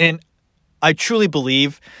 and I truly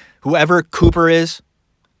believe whoever Cooper is,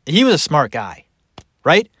 he was a smart guy,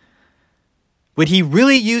 right? Would he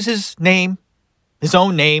really use his name, his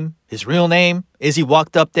own name, his real name, as he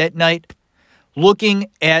walked up that night, looking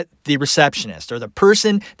at the receptionist or the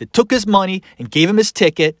person that took his money and gave him his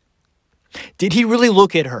ticket? Did he really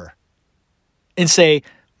look at her and say,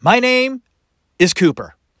 my name is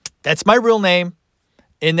Cooper. That's my real name.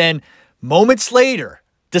 And then moments later,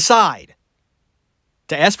 decide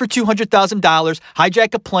to ask for $200,000,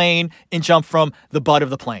 hijack a plane, and jump from the butt of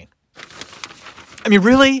the plane. I mean,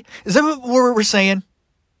 really? Is that what we're saying?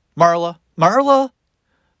 Marla?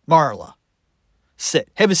 Sit.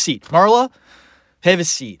 Have a seat. Marla, have a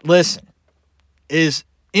seat. Listen, is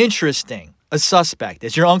interesting a suspect,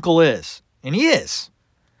 as your uncle is, and he is.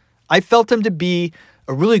 I felt him to be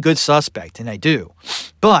a really good suspect, and I do.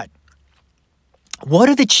 But what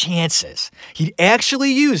are the chances he'd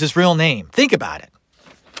actually use his real name? Think about it.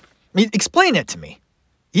 I mean, explain that to me.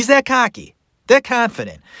 He's that cocky, that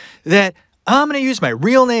confident, that I'm going to use my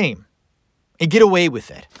real name and get away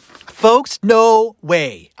with it. Folks, no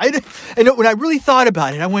way. I know when I really thought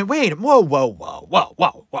about it, I went, wait, whoa.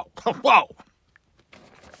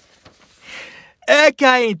 That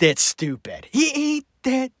guy ain't that stupid. He ain't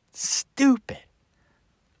that stupid.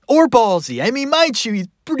 Or ballsy. I mean, mind you, he's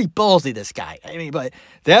pretty ballsy, this guy. I mean, but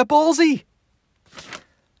that ballsy?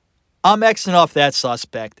 I'm Xing off that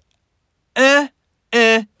suspect.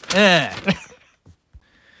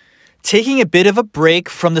 Taking a bit of a break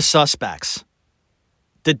from the suspects,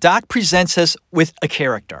 the doc presents us with a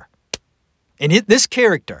character. And this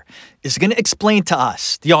character is going to explain to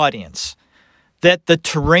us, the audience, that the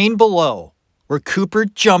terrain below where Cooper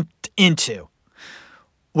jumped into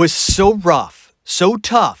was so rough, so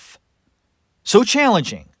tough, so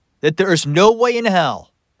challenging that there is no way in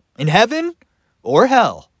hell, in heaven or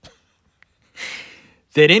hell,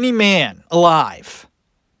 that any man alive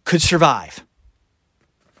could survive.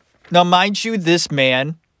 Now, mind you, this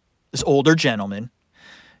man, this older gentleman,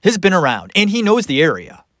 has been around, and he knows the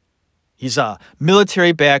area. He's a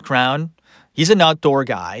military background. He's an outdoor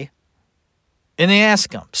guy. And they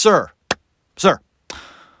ask him, Sir,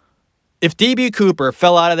 if D.B. Cooper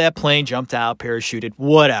fell out of that plane, jumped out, parachuted,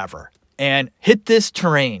 whatever, and hit this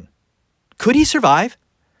terrain, could he survive?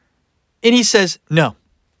 And he says, no.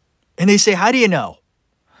 And they say, how do you know?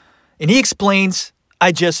 And he explains,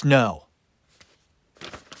 I just know.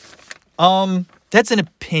 That's an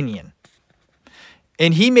opinion.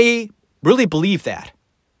 And he may really believe that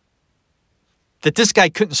this guy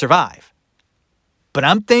couldn't survive. But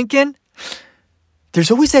I'm thinking,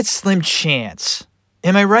 there's always that slim chance.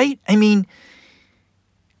 Am I right? I mean,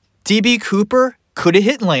 D.B. Cooper could have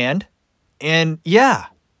hit land, and yeah,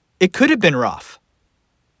 it could have been rough.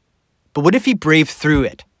 But what if he braved through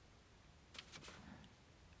it?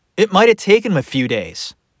 It might have taken him a few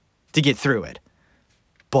days to get through it.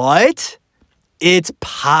 But it's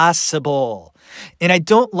possible. And I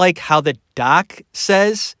don't like how the doc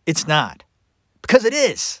says it's not. Because it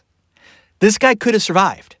is. This guy could have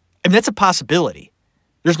survived. I mean, that's a possibility.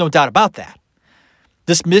 There's no doubt about that.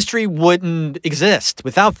 This mystery wouldn't exist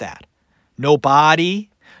without that. No body,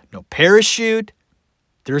 no parachute.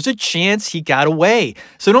 There's a chance he got away.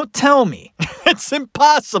 So don't tell me it's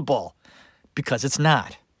impossible, because it's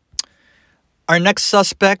not. Our next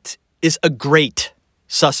suspect is a great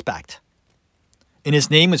suspect. And his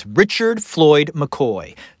name is Richard Floyd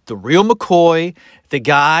McCoy. The real McCoy, the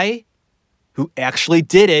guy who actually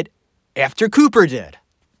did it after Cooper did.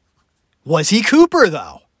 Was he Cooper,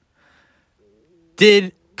 though?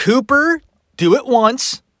 Did Cooper do it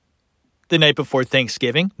once, the night before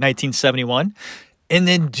Thanksgiving, 1971, and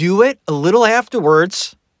then do it a little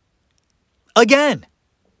afterwards again?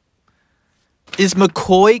 Is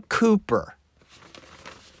McCoy Cooper?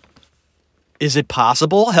 Is it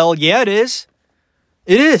possible? Hell yeah, it is.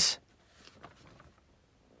 It is.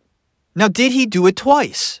 Now, did he do it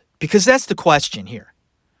twice? Because that's the question here.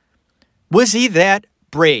 Was he that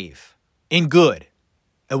brave and good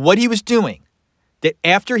at what he was doing that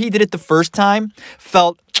after he did it the first time,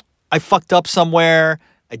 felt, I fucked up somewhere,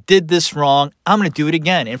 I did this wrong. I'm going to do it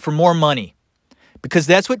again and for more money. Because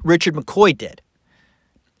that's what Richard McCoy did.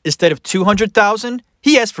 Instead of $200,000,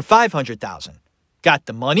 he asked for $500,000. Got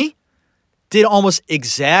the money, did almost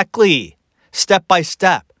exactly step by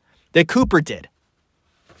step that Cooper did.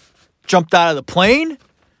 Jumped out of the plane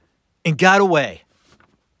and got away.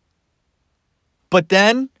 But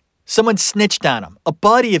then someone snitched on him, a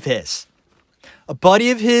buddy of his. A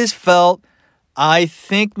buddy of his felt, I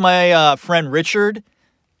think my friend Richard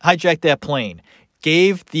hijacked that plane,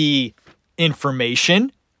 gave the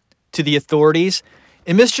information to the authorities,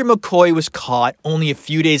 and Mr. McCoy was caught only a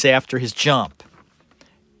few days after his jump.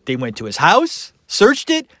 They went to his house, searched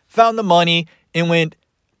it, found the money, and went,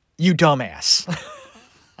 "You dumbass."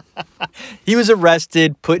 He was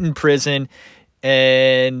arrested, put in prison,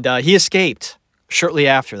 and he escaped shortly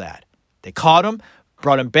after that. They caught him,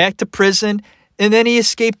 brought him back to prison, and then he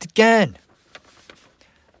escaped again.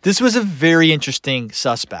 This was a very interesting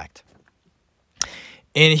suspect.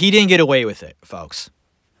 And he didn't get away with it, folks.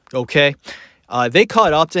 Okay? They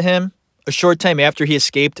caught up to him a short time after he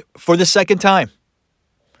escaped for the second time.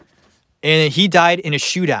 And he died in a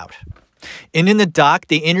shootout. And in the doc,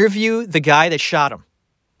 they interview the guy that shot him.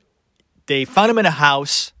 They found him in a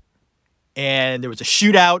house, and there was a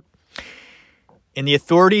shootout, and the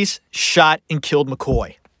authorities shot and killed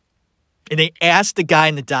McCoy. And they asked the guy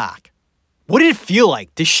in the doc, what did it feel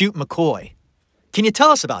like to shoot McCoy? Can you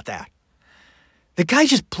tell us about that? The guy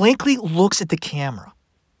just blankly looks at the camera.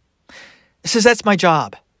 He says, that's my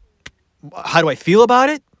job. How do I feel about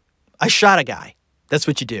it? I shot a guy. That's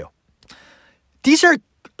what you do. These are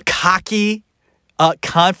cocky,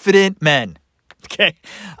 confident men. Okay?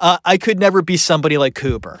 I could never be somebody like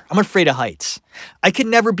Cooper. I'm afraid of heights. I could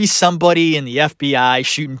never be somebody in the FBI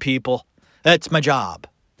shooting people. That's my job.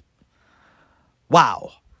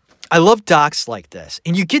 Wow. I love docs like this.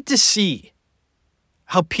 And you get to see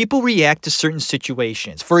how people react to certain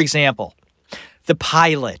situations. For example, the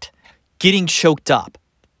pilot getting choked up.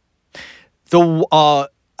 I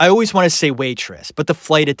always want to say waitress, but the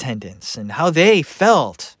flight attendants and how they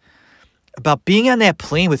felt about being on that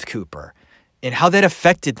plane with Cooper and how that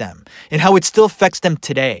affected them and how it still affects them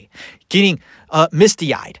today. Getting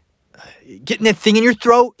misty-eyed, getting that thing in your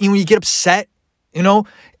throat, and when you get upset, you're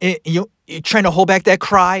trying to hold back that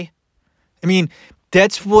cry. I mean,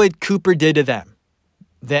 that's what Cooper did to them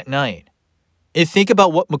that night. And think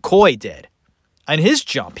about what McCoy did. On his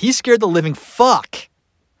jump, he scared the living fuck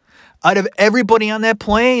out of everybody on that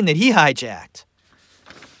plane that he hijacked.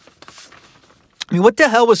 I mean, what the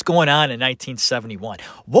hell was going on in 1971?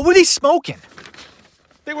 What were they smoking?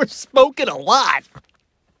 They were smoking a lot.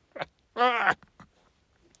 But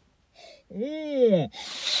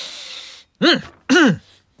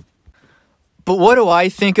what do I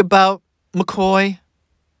think about McCoy?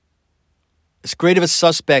 As great of a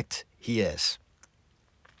suspect he is.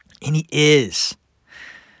 And he is.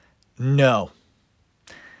 No.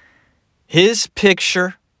 His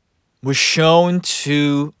picture was shown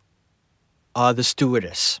to the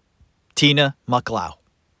stewardess, Tina Mucklow.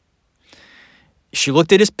 She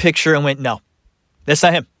looked at his picture and went, no, that's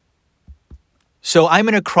not him. So I'm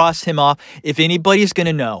going to cross him off. If anybody's going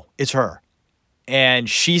to know, it's her. And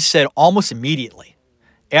she said almost immediately,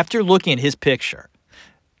 after looking at his picture,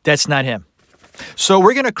 that's not him. So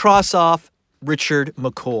we're going to cross off Richard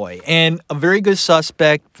McCoy. And a very good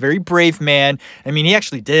suspect, very brave man. I mean, he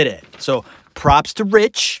actually did it. So props to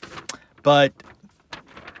Rich, but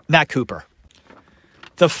not Cooper.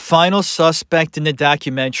 The final suspect in the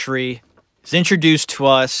documentary is introduced to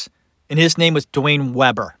us, and his name was Dwayne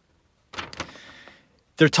Weber.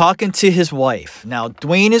 They're talking to his wife. Now,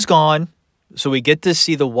 Dwayne is gone, so we get to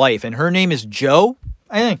see the wife, and her name is Jo,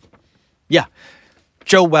 I think. Yeah,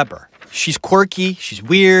 Jo Weber. She's quirky, she's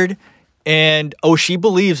weird, and, she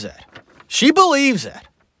believes it. She believes it.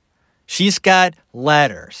 She's got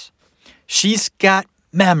letters. She's got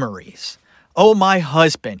memories. Oh, my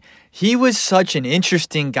husband. He was such an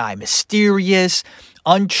interesting guy. Mysterious,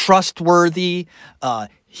 untrustworthy.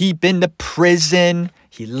 He'd been to prison.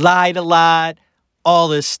 He lied a lot. All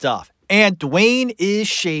this stuff. And Dwayne is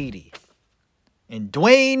shady. And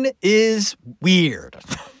Dwayne is weird.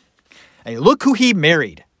 And look who he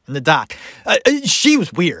married in the doc. She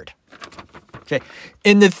was weird. Okay.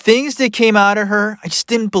 And the things that came out of her, I just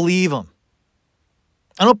didn't believe them.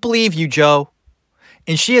 I don't believe you, Jo.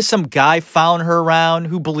 And she has some guy following her around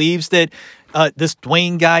who believes that this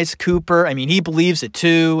Dwayne guy's Cooper. I mean, he believes it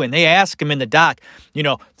too. And they ask him in the doc,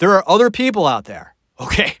 there are other people out there,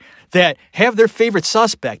 okay, that have their favorite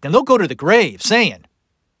suspect. And they'll go to the grave saying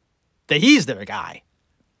that he's their guy.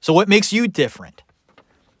 So what makes you different?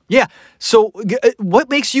 Yeah, so what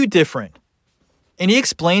makes you different? And he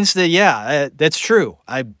explains that, yeah, that's true.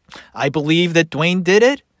 I believe that Dwayne did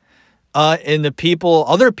it, and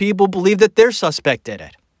other people believe that their suspect did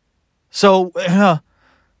it. So,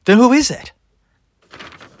 then who is it?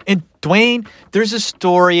 And Dwayne, there's a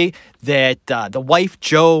story that the wife,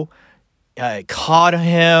 Jo, caught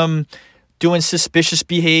him doing suspicious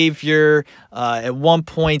behavior. At one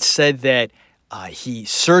point said that he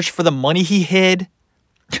searched for the money he hid,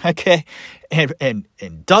 okay, and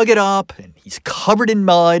dug it up, and he's covered in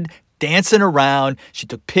mud, dancing around. She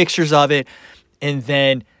took pictures of it, and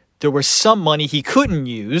then there was some money he couldn't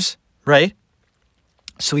use, right?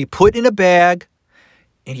 So he put it in a bag,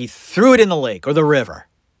 and he threw it in the lake or the river.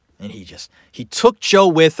 And he took Jo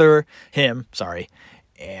with him,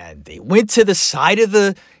 and they went to the side of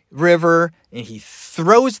the river, and he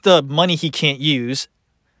throws the money he can't use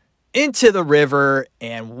into the river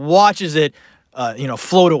and watches it,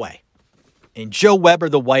 float away. And Jo Weber,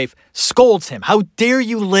 the wife, scolds him. How dare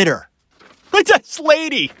you litter? This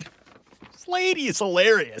lady is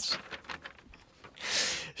hilarious.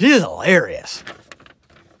 She is hilarious.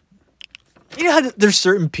 You know how there's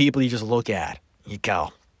certain people you just look at, you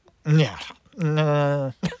go, yeah.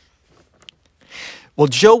 Well,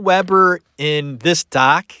 Jo Weber in this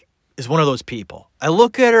doc is one of those people. I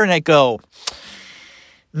look at her and I go,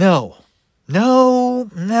 no.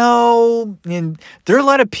 And there are a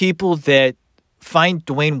lot of people that find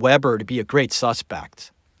Dwayne Weber to be a great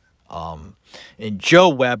suspect. And Jo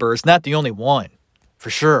Weber is not the only one, for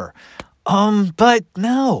sure. But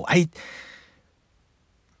no, I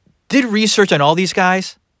did research on all these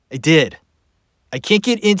guys. I did. I can't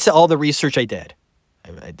get into all the research I did.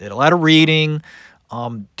 I did a lot of reading,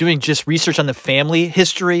 doing just research on the family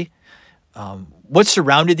history, what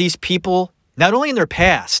surrounded these people, not only in their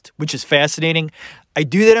past, which is fascinating. I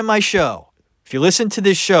do that on my show. If you listen to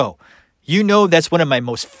this show, you know that's one of my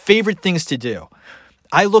most favorite things to do.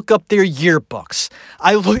 I look up their yearbooks.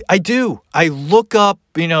 I look up,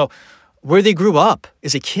 where they grew up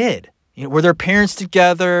as a kid. Were their parents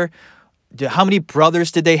together? How many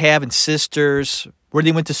brothers did they have and sisters? Where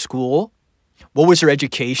they went to school? What was their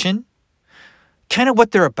education? Kind of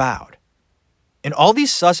what they're about. And all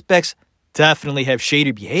these suspects definitely have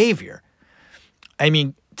shady behavior. I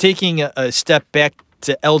mean, taking a step back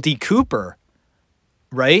to L.D. Cooper,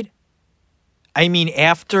 right? I mean,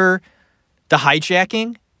 after the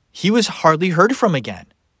hijacking, he was hardly heard from again.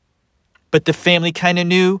 But the family kind of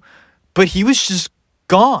knew, but he was just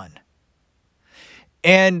gone.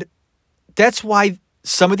 And that's why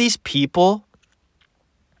some of these people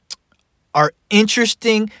are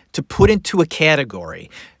interesting to put into a category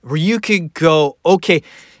where you could go, okay,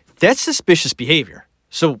 that's suspicious behavior.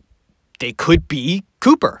 So they could be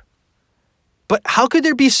Cooper. But how could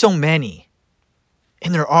there be so many?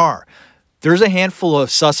 And there are. There's a handful of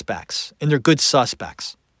suspects, and they're good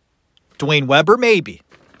suspects. Dwayne Weber, maybe.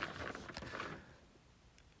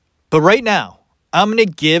 But right now, I'm going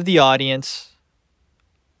to give the audience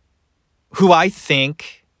who I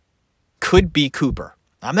think could be Cooper.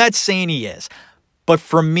 I'm not saying he is. But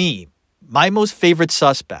for me, my most favorite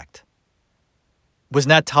suspect was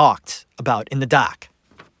not talked about in the doc.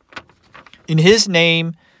 And his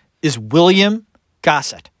name is William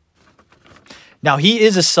Gossett. Now, he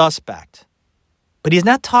is a suspect, but he's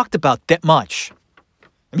not talked about that much.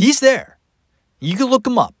 I mean, he's there. You can look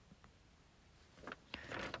him up.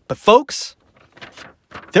 But folks,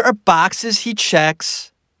 there are boxes he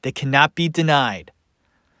checks that cannot be denied.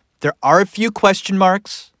 There are a few question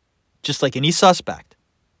marks, just like any suspect.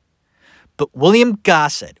 But William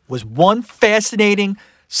Gossett was one fascinating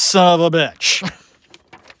son of a bitch.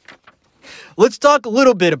 Let's talk a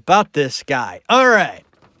little bit about this guy. All right.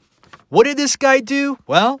 What did this guy do?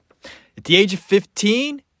 Well, at the age of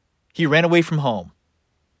 15, he ran away from home.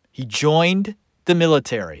 He joined the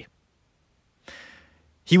military.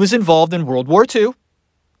 He was involved in World War II,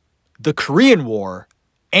 the Korean War,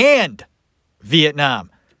 and Vietnam.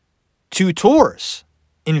 2 tours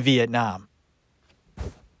in Vietnam.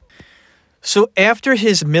 So after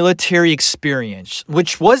his military experience,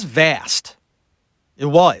 which was vast, it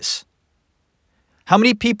was. How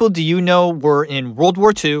many people do you know were in World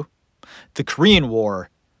War II, the Korean War,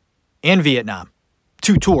 and Vietnam?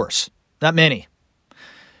 2 tours. Not many.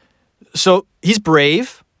 So he's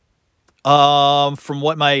brave. From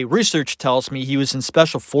what my research tells me, he was in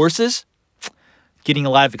special forces, getting a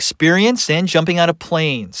lot of experience and jumping out of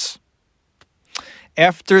planes.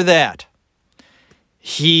 After that,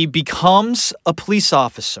 he becomes a police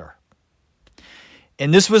officer.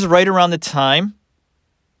 And this was right around the time,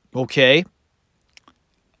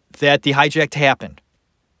 that the hijack happened.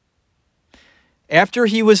 After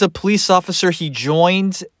he was a police officer, he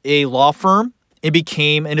joined a law firm and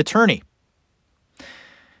became an attorney.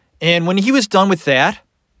 And when he was done with that,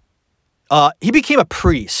 he became a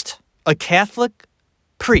priest, a Catholic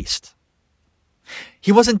priest.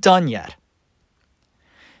 He wasn't done yet.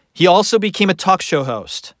 He also became a talk show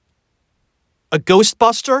host, a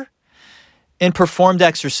ghostbuster, and performed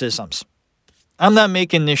exorcisms. I'm not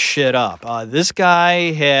making this shit up. This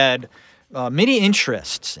guy had many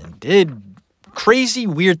interests and did crazy,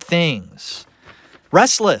 weird things.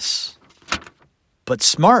 Restless, but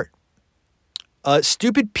smart.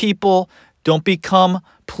 Stupid people don't become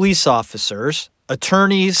police officers,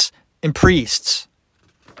 attorneys, and priests.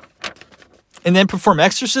 And then perform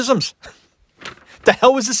exorcisms? The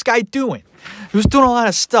hell was this guy doing? He was doing a lot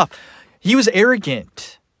of stuff. He was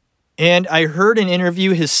arrogant. And I heard an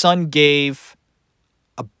interview his son gave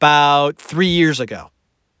about 3 years ago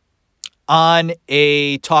on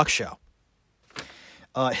a talk show.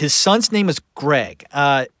 His son's name is Greg.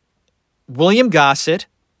 William Gossett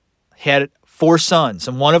had 4 sons,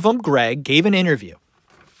 and one of them, Greg, gave an interview.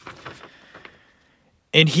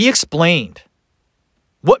 And he explained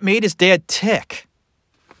what made his dad tick.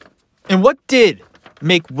 And what did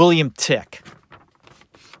make William tick?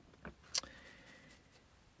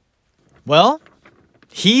 Well,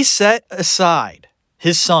 he set aside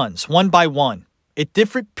his sons one by one at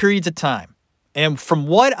different periods of time. And from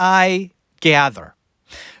what I gather,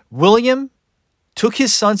 William took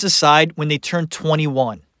his sons aside when they turned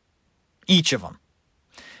 21, each of them.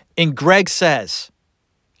 And Greg says,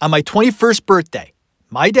 on my 21st birthday,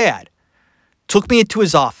 my dad took me into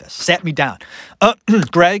his office, sat me down.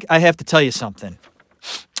 Greg, I have to tell you something.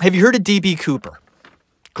 Have you heard of D.B. Cooper?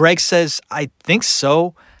 Greg says, I think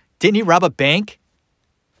so. Didn't he rob a bank?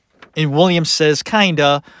 And William says,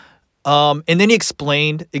 kinda. And then he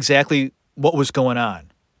explained exactly what was going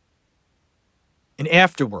on. And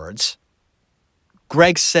afterwards,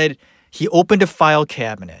 Greg said he opened a file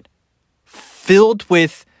cabinet filled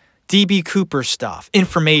with D.B. Cooper stuff,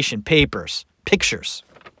 information, papers, pictures.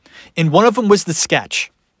 And one of them was the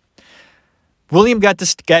sketch. William got the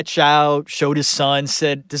sketch out, showed his son,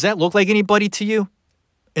 said, does that look like anybody to you?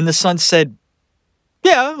 And the son said,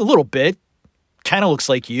 yeah, a little bit. Kind of looks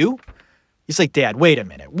like you. He's like, Dad, wait a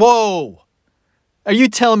minute. Whoa. Are you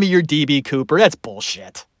telling me you're D.B. Cooper? That's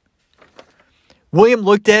bullshit. William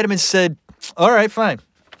looked at him and said, all right, fine.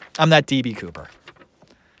 I'm not D.B. Cooper.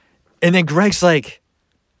 And then Greg's like,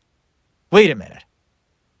 wait a minute.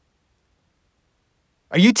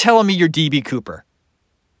 Are you telling me you're D.B. Cooper?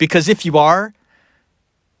 Because if you are,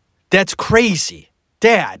 that's crazy.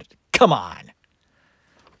 Dad, come on.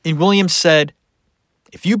 And William said,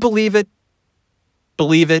 if you believe it,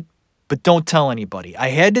 but don't tell anybody. I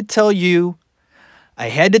had to tell you. I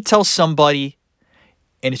had to tell somebody.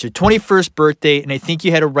 And it's your 21st birthday, and I think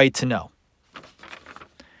you had a right to know.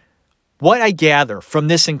 What I gather from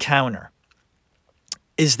this encounter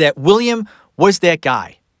is that William was that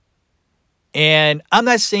guy. And I'm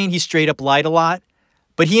not saying he straight up lied a lot,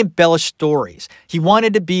 but he embellished stories. He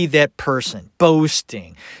wanted to be that person,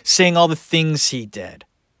 boasting, saying all the things he did.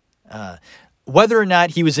 Whether or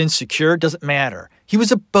not he was insecure doesn't matter. He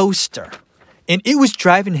was a boaster. And it was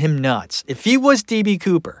driving him nuts. If he was D.B.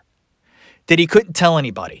 Cooper, that he couldn't tell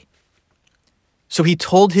anybody. So he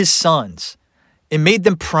told his sons and made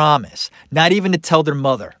them promise not even to tell their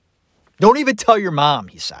mother. Don't even tell your mom,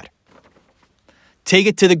 he said. Take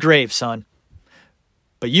it to the grave, son.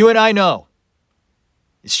 But you and I know.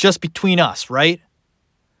 It's just between us, right?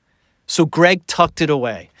 So Greg tucked it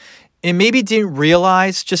away. And maybe didn't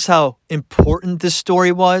realize just how important this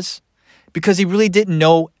story was because he really didn't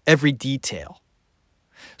know every detail.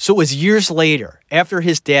 So it was years later, after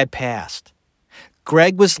his dad passed,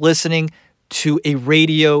 Greg was listening to a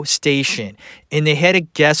radio station and they had a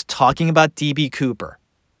guest talking about D.B. Cooper.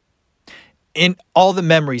 And all the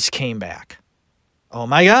memories came back. Oh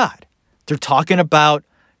my God, they're talking about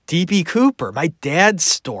D.B. Cooper, my dad's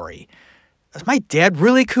story. Is my dad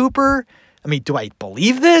really Cooper? I mean, do I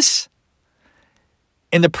believe this?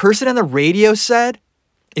 And the person on the radio said,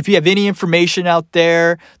 if you have any information out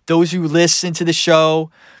there, those who listen to the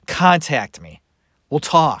show, contact me. We'll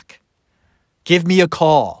talk. Give me a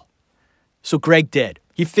call. So Greg did.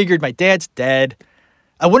 He figured my dad's dead.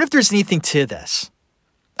 I wonder if there's anything to this.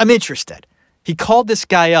 I'm interested. He called this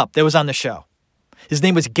guy up that was on the show. His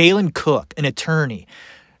name was Galen Cook, an attorney.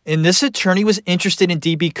 And this attorney was interested in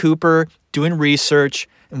D.B. Cooper, doing research,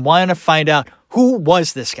 and wanted to find out who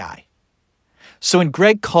was this guy. So when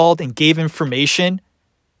Greg called and gave information,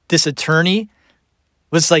 this attorney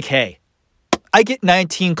was like, hey, I get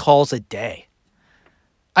 19 calls a day.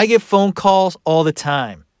 I get phone calls all the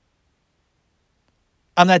time.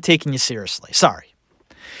 I'm not taking you seriously. Sorry.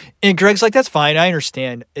 And Greg's like, that's fine. I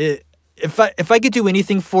understand. If I could do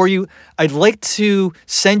anything for you, I'd like to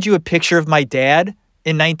send you a picture of my dad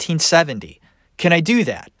in 1970. Can I do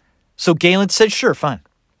that? So Galen said, sure, fine.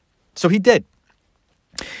 So he did.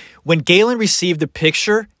 When Galen received the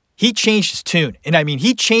picture, he changed his tune. And I mean,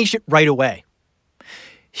 he changed it right away.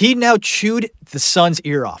 He now chewed the son's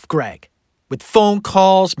ear off, Greg, with phone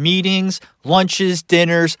calls, meetings, lunches,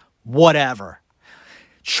 dinners, whatever,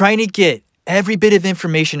 trying to get every bit of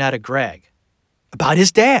information out of Greg about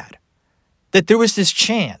his dad, that there was this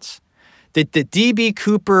chance that the D.B.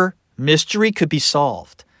 Cooper mystery could be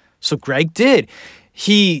solved. So Greg did.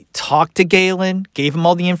 He talked to Galen, gave him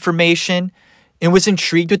all the information, and was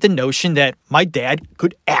intrigued with the notion that my dad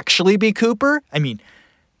could actually be Cooper. I mean,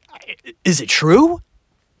 is it true?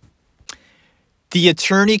 The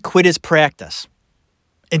attorney quit his practice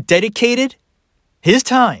and dedicated his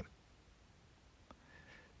time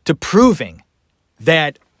to proving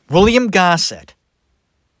that William Gossett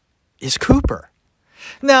is Cooper.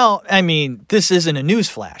 Now, I mean, this isn't a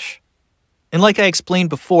newsflash. And like I explained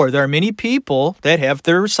before, there are many people that have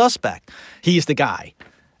their suspect. He's the guy.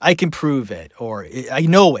 I can prove it, or I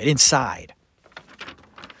know it inside.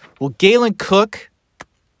 Well, Galen Cook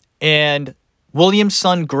and William's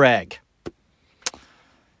son Greg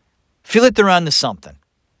feel that they're on to something.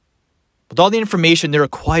 With all the information they're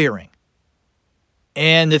acquiring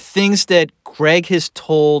and the things that Greg has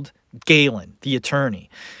told Galen, the attorney,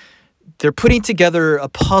 they're putting together a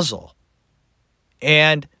puzzle.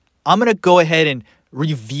 And I'm going to go ahead and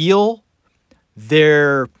reveal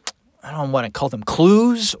their, I don't want to call them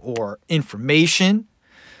clues or information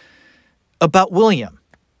about William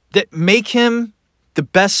that make him the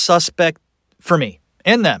best suspect for me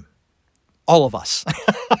and them, all of us.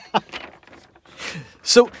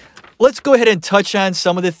 So let's go ahead and touch on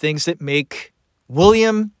some of the things that make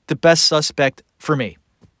William the best suspect for me.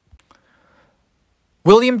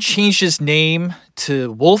 William changed his name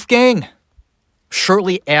to Wolfgang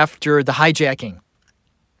shortly after the hijacking.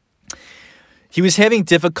 He was having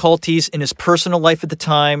difficulties in his personal life at the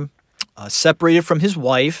time, separated from his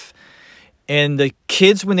wife, and the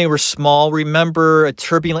kids, when they were small, remember a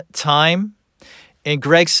turbulent time. And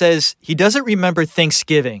Greg says he doesn't remember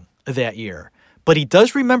Thanksgiving that year, but he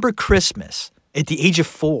does remember Christmas at the age of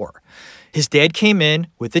 4. His dad came in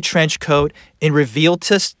with a trench coat and revealed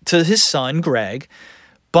to his son, Greg,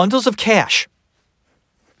 bundles of cash.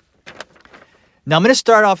 Now I'm going to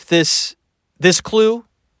start off this clue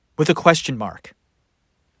with a question mark.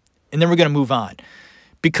 And then we're going to move on.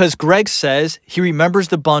 Because Greg says he remembers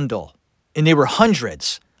the bundle, and they were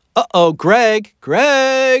hundreds. Uh-oh, Greg.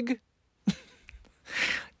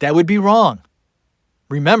 That would be wrong.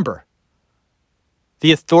 Remember,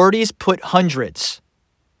 the authorities put hundreds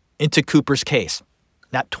into Cooper's case,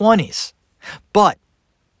 not 20s. But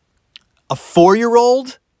a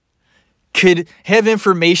 4-year-old could have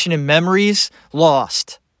information and memories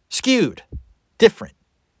lost, skewed, different.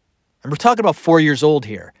 And we're talking about 4 years old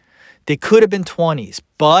here. They could have been 20s,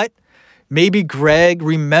 but maybe Greg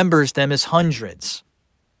remembers them as hundreds.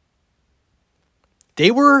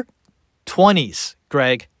 They were 20s,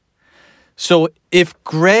 Greg. So if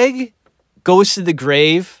Greg goes to the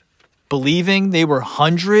grave believing they were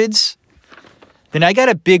hundreds, then I got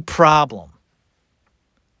a big problem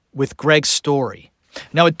with Greg's story.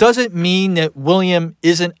 Now, it doesn't mean that William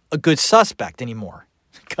isn't a good suspect anymore,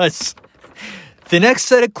 because the next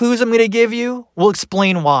set of clues I'm going to give you will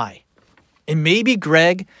explain why. And maybe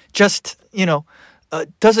Greg just,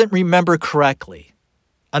 doesn't remember correctly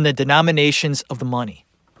on the denominations of the money.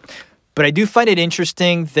 But I do find it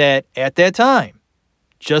interesting that at that time,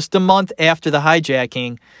 just a month after the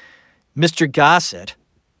hijacking, Mr. Gossett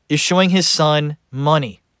is showing his son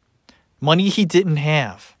money he didn't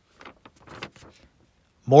have.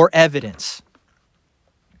 More evidence.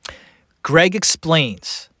 Greg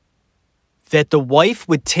explains that the wife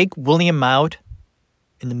would take William out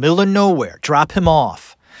in the middle of nowhere, drop him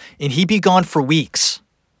off, and he'd be gone for weeks,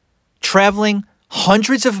 traveling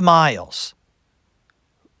hundreds of miles,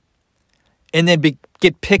 and then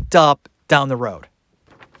get picked up down the road.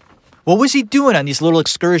 What was he doing on these little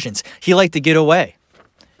excursions? He liked to get away.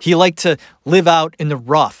 He liked to live out in the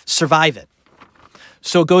rough, survive it.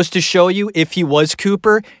 So it goes to show you, if he was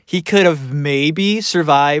Cooper, he could have maybe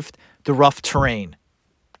survived the rough terrain.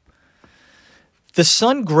 The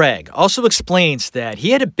son, Greg, also explains that he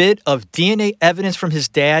had a bit of DNA evidence from his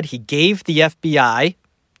dad he gave the FBI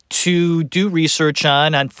to do research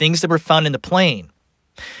on things that were found in the plane.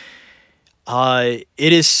 It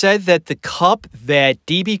is said that the cup that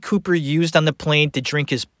D.B. Cooper used on the plane to drink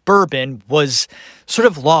his bourbon was sort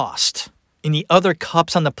of lost in the other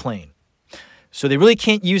cups on the plane. So they really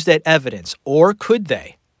can't use that evidence, or could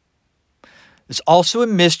they? There's also a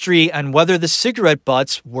mystery on whether the cigarette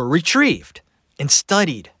butts were retrieved and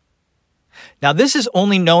studied. Now, this is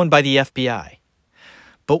only known by the FBI.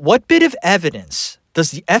 But what bit of evidence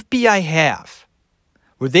does the FBI have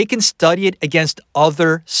where they can study it against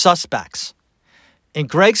other suspects? And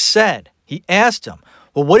Greg said, he asked him,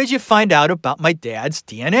 well, what did you find out about my dad's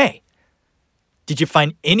DNA? Did you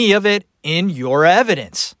find any of it in your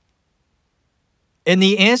evidence? And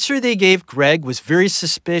the answer they gave Greg was very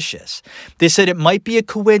suspicious. They said it might be a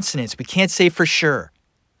coincidence. We can't say for sure.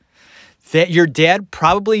 That your dad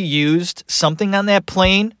probably used something on that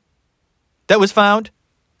plane that was found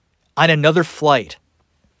on another flight.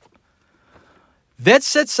 That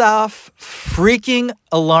sets off freaking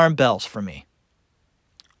alarm bells for me.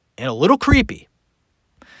 And a little creepy.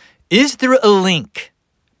 Is there a link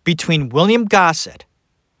between William Gossett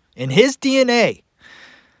and his DNA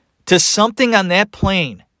to something on that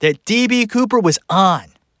plane that D.B. Cooper was on?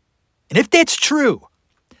 And if that's true,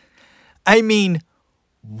 I mean,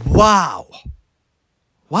 wow.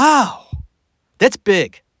 Wow. That's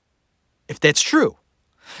big. If that's true.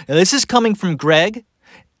 Now, this is coming from Greg,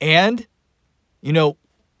 and,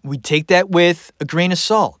 we take that with a grain of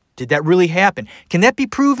salt. Did that really happen? Can that be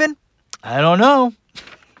proven? I don't know.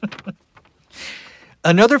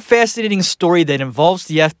 Another fascinating story that involves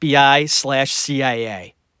the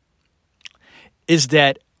FBI/CIA is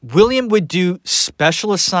that William would do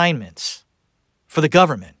special assignments for the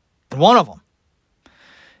government. And one of them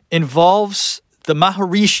involves the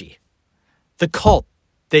Maharishi, the cult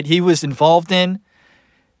that he was involved in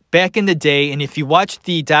back in the day. And if you watch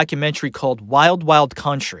the documentary called Wild Wild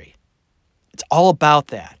Country, it's all about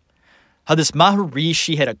that. How this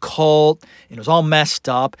Maharishi had a cult and it was all messed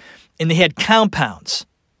up. And they had compounds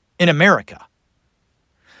in America.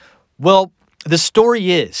 Well, the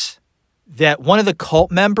story is that one of the cult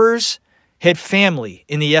members had family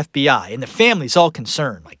in the FBI, and the family's all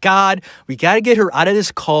concerned. Like, God, we got to get her out of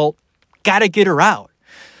this cult, got to get her out.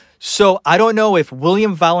 So I don't know if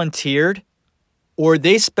William volunteered or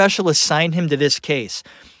they special assigned him to this case.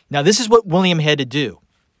 Now, this is what William had to do.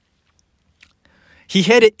 He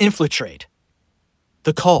had to infiltrate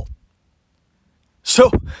the cult.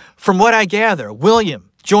 So, from what I gather,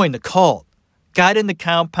 William joined the cult, got in the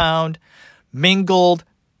compound, mingled,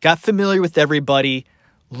 got familiar with everybody,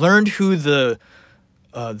 learned who the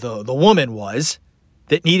woman was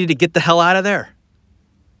that needed to get the hell out of there,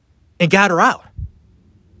 and got her out.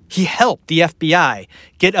 He helped the FBI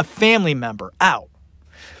get a family member out.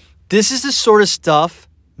 This is the sort of stuff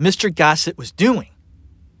Mr. Gossett was doing,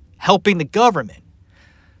 helping the government.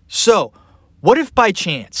 So, what if by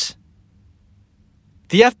chance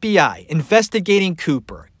the FBI investigating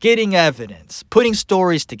Cooper, getting evidence, putting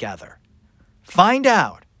stories together, find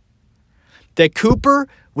out that Cooper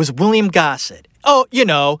was William Gossett? Oh,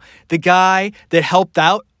 the guy that helped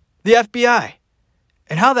out the FBI.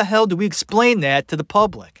 And how the hell do we explain that to the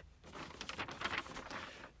public?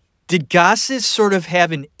 Did Gossett sort of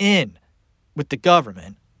have an in with the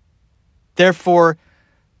government, therefore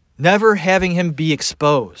never having him be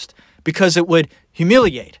exposed because it would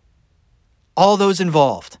humiliate all those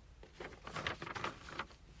involved?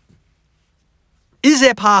 Is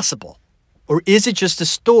that possible? Or is it just a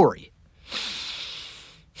story?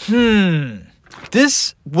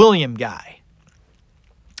 This William guy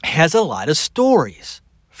has a lot of stories.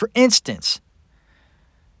 For instance,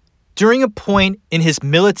 during a point in his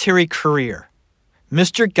military career,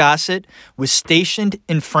 Mr. Gossett was stationed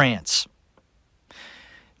in France.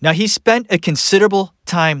 Now, he spent a considerable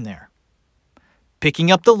time there, picking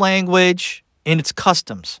up the language and its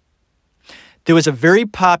customs. There was a very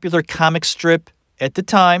popular comic strip at the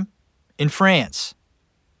time in France.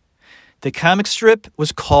 The comic strip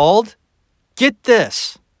was called, get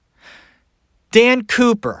this, Dan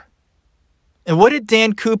Cooper. And what did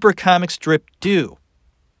Dan Cooper comic strip do?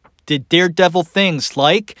 Did daredevil things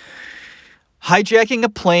like hijacking a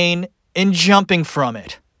plane and jumping from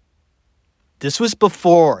it. This was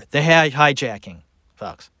before the hijacking,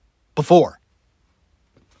 folks. Before.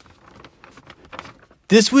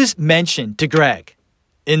 This was mentioned to Greg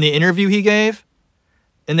in the interview he gave.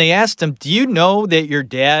 And they asked him, do you know that your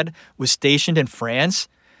dad was stationed in France?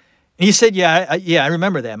 And he said, yeah, I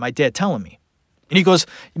remember that. My dad telling me. And he goes,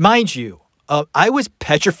 mind you, I was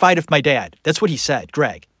petrified of my dad. That's what he said,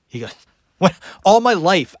 Greg. He goes, all my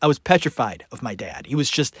life I was petrified of my dad. He was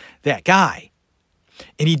just that guy.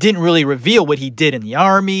 And he didn't really reveal what he did in the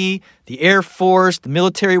Army, the Air Force, the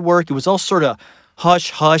military work. It was all sort of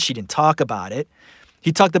hush-hush. He didn't talk about it.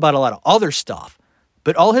 He talked about a lot of other stuff.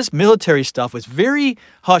 But all his military stuff was very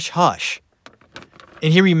hush-hush.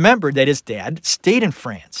 And he remembered that his dad stayed in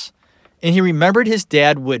France. And he remembered his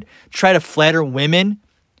dad would try to flatter women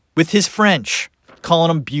with his French, calling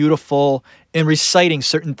them beautiful and reciting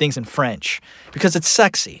certain things in French because it's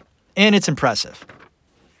sexy and it's impressive.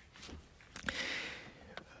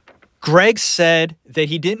 Greg said that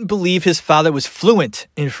he didn't believe his father was fluent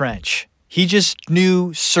in French. He just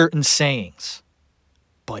knew certain sayings.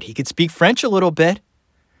 But he could speak French a little bit,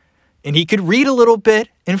 and he could read a little bit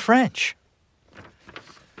in French.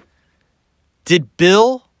 Did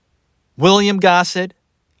Bill, William Gossett,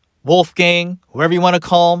 Wolfgang, whoever you want to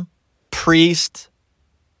call him, priest,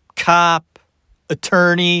 cop,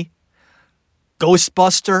 attorney,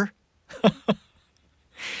 Ghostbuster,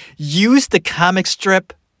 use the comic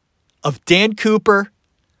strip of Dan Cooper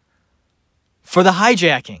for the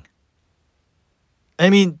hijacking? I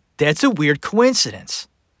mean, that's a weird coincidence.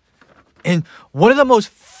 And one of the most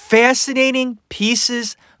fascinating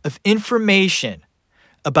pieces of information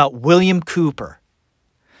about William Cooper,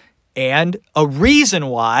 and a reason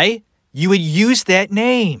why you would use that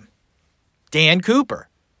name, Dan Cooper.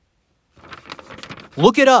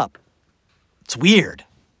 Look it up. It's weird.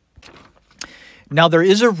 Now, there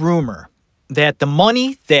is a rumor that the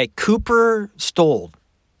money that Cooper stole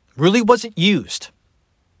really wasn't used.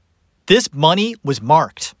 This money was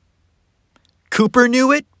marked. Cooper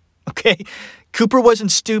knew it, okay? Cooper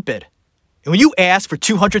wasn't stupid. And when you ask for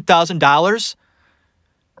 $200,000,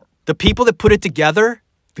 the people that put it together,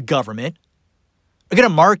 the government, are going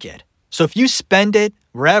to mark it. So if you spend it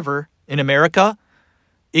wherever in America,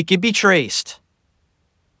 it can be traced.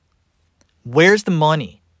 Where's the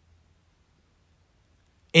money?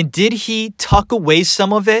 And did he tuck away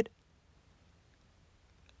some of it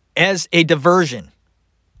as a diversion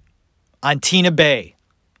on Tina Bay?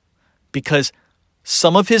 Because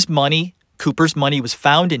some of his money, Cooper's money, was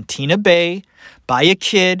found in Tina Bay by a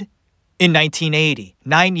kid in 1980,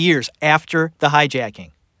 9 years after the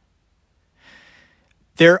hijacking.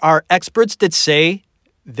 There are experts that say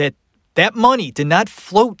that that money did not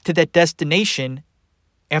float to that destination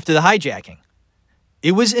after the hijacking.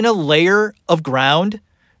 It was in a layer of ground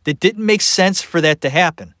that didn't make sense for that to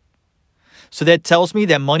happen. So that tells me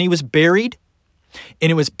that money was buried,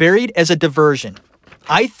 and it was buried as a diversion.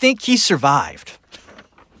 I think he survived.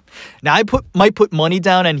 Now, I might put money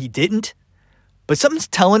down and he didn't, but something's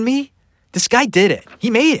telling me this guy did it. He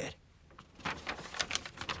made it.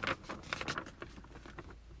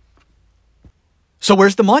 So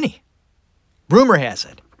where's the money? Rumor has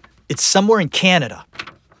it, it's somewhere in Canada.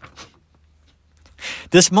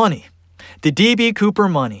 This money, the D.B. Cooper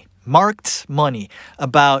money, marked money,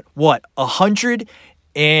 about what,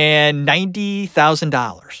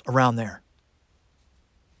 $190,000, around there.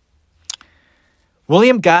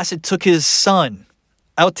 William Gossett took his son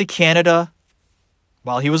out to Canada,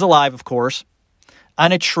 while he was alive, of course,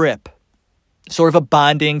 on a trip, sort of a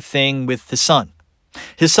bonding thing with his son.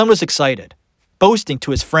 His son was excited, boasting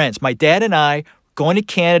to his friends, "My dad and I are going to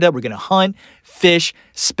Canada. We're going to hunt, fish,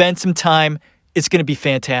 spend some time. It's going to be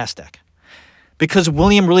fantastic." Because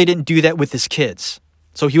William really didn't do that with his kids.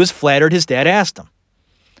 So he was flattered his dad asked him.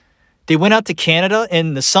 They went out to Canada,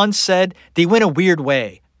 and the son said they went a weird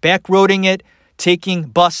way, backroading it, taking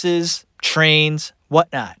buses, trains,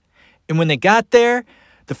 whatnot. And when they got there,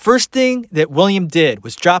 the first thing that William did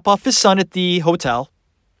was drop off his son at the hotel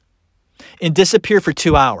and disappear for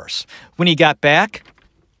 2 hours. When he got back,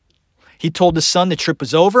 he told his son the trip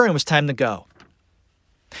was over and it was time to go.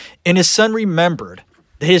 And his son remembered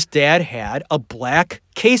that his dad had a black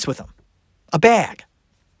case with him, a bag.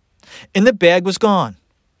 And the bag was gone.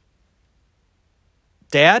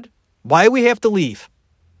 "Dad, why do we have to leave?"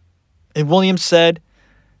 And William said,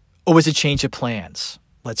 "Oh, it was a change of plans.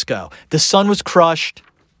 Let's go." The son was crushed.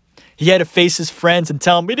 He had to face his friends and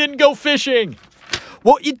tell them, "We didn't go fishing."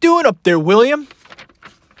 "What you doing up there, William?"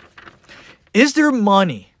 Is there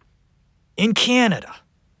money in Canada?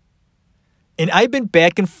 And I've been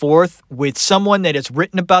back and forth with someone that has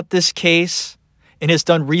written about this case and has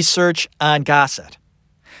done research on Gossett.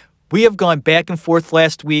 We have gone back and forth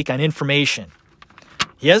last week on information.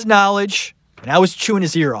 He has knowledge, and I was chewing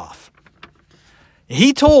his ear off.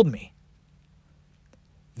 He told me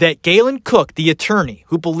that Galen Cook, the attorney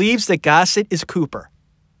who believes that Gossett is Cooper,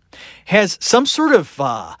 has some sort of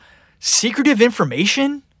secretive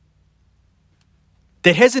information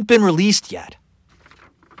that hasn't been released yet.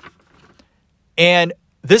 And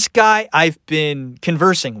this guy I've been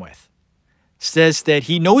conversing with says that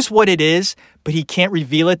he knows what it is, but he can't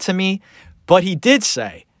reveal it to me. But he did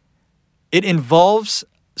say it involves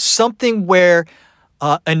something where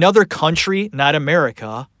another country, not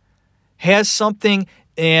America, has something,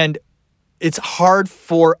 and it's hard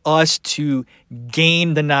for us to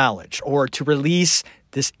gain the knowledge or to release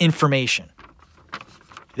this information.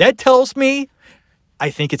 That tells me I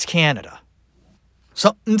think it's Canada.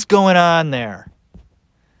 Something's going on there.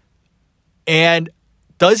 And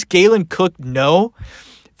does Galen Cook know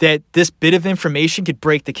that this bit of information could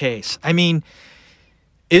break the case? I mean,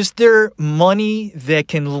 is there money that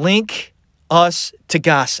can link us to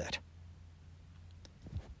Gossett?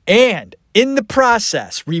 And in the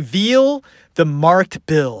process, reveal the marked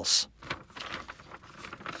bills.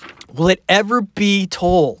 Will it ever be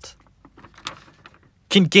told?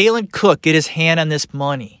 Can Galen Cook get his hand on this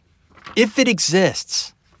money? If it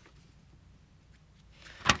exists.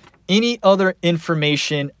 Any other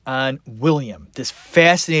information on William, this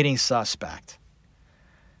fascinating suspect?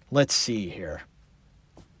 Let's see here.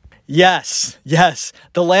 Yes.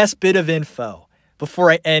 The last bit of info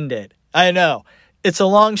before I end it. I know. It's a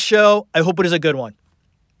long show. I hope it is a good one.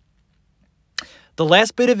 The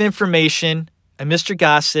last bit of information on Mr.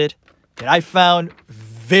 Gossett that I found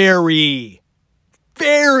very,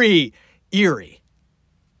 very eerie.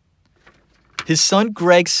 His son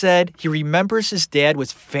Greg said he remembers his dad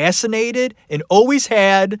was fascinated and always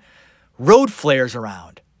had road flares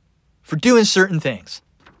around for doing certain things.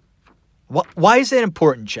 Why is that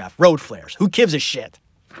important, Jeff? Road flares. Who gives a shit?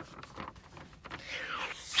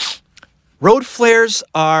 Road flares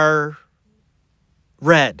are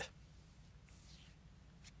red.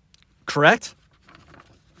 Correct?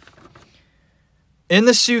 In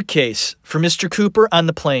the suitcase for Mr. Cooper on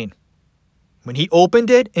the plane, when he opened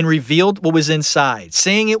it and revealed what was inside,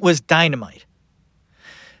 saying it was dynamite,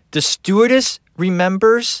 the stewardess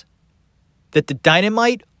remembers that the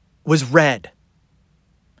dynamite was red.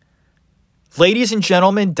 Ladies and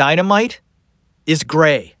gentlemen, dynamite is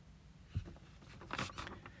gray.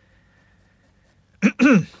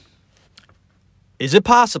 Is it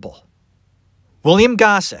possible William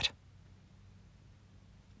Gossett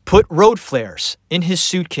put road flares in his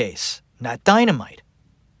suitcase, not dynamite?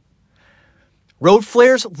 Road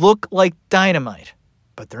flares look like dynamite,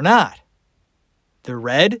 but they're not. They're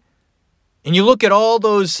red. And you look at all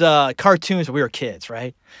those cartoons when we were kids,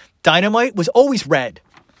 right? Dynamite was always red.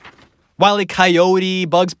 Wile E. Coyote,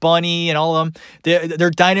 Bugs Bunny, and all of them,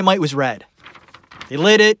 their dynamite was red. They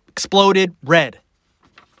lit it, exploded, red.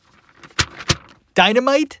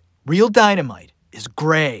 Dynamite, real dynamite, is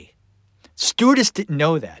gray. Stewardess didn't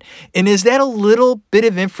know that. And is that a little bit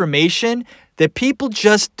of information that people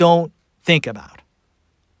just don't think about?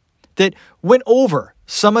 That went over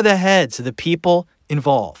some of the heads of the people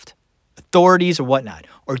involved, authorities or whatnot.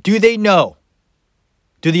 Or do they know?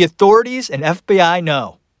 Do the authorities and FBI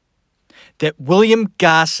know that William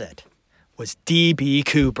Gossett was D.B.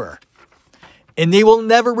 Cooper? And they will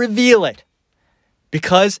never reveal it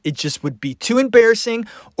because it just would be too embarrassing,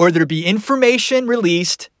 or there'd be information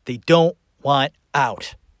released they don't want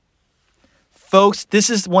out. Folks, this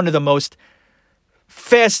is one of the most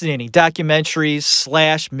fascinating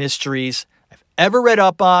documentaries / mysteries I've ever read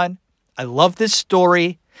up on. I love this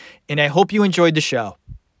story, and I hope you enjoyed the show.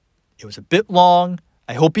 It was a bit long.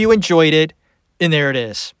 I hope you enjoyed it, and there it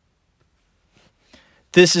is.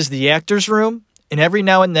 This is the Actors Room, and every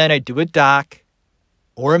now and then I do a doc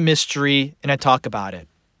or a mystery, and I talk about it.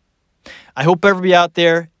 I hope everybody out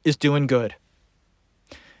there is doing good.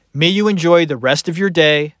 May you enjoy the rest of your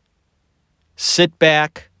day. Sit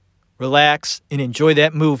back, relax, and enjoy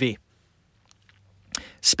that movie.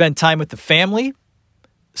 Spend time with the family.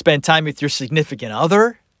 Spend time with your significant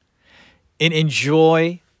other. And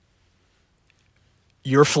enjoy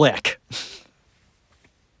your flick.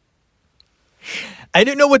 I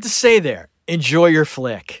didn't know what to say there. Enjoy your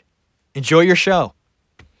flick. Enjoy your show.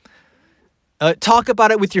 Talk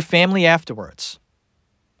about it with your family afterwards.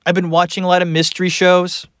 I've been watching a lot of mystery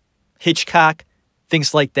shows, Hitchcock,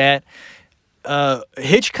 things like that.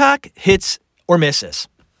 Hitchcock hits or misses.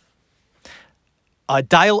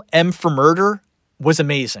 Dial M for Murder was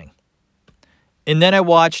amazing. And then I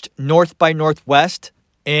watched North by Northwest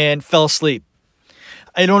and fell asleep.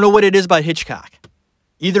 I don't know what it is about Hitchcock.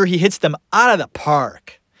 Either he hits them out of the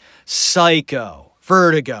park. Psycho,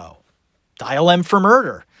 Vertigo, Dial M for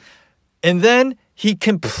Murder. And then he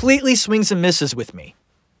completely swings and misses with me.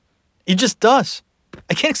 He just does.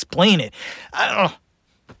 I can't explain it. I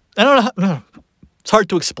don't know. It's hard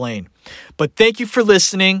to explain. But thank you for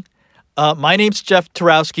listening. My name's Jeff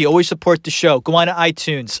Tarowski. Always support the show. Go on to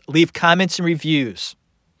iTunes. Leave comments and reviews.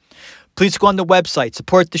 Please go on the website.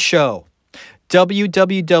 Support the show.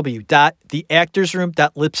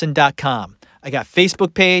 www.theactorsroom.libsyn.com. I got a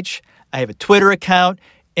Facebook page. I have a Twitter account.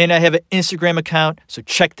 And I have an Instagram account. So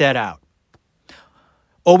check that out.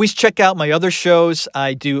 Always check out my other shows.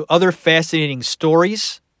 I do other fascinating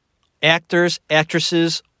stories, actors,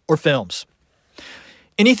 actresses, or films.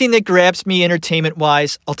 Anything that grabs me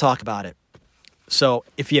entertainment-wise, I'll talk about it. So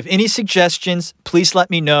if you have any suggestions, please let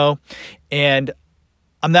me know. And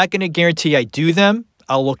I'm not going to guarantee I do them.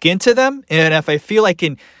 I'll look into them. And if I feel I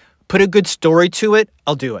can put a good story to it,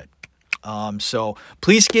 I'll do it. So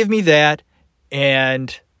please give me that.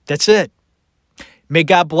 And that's it. May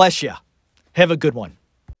God bless you. Have a good one.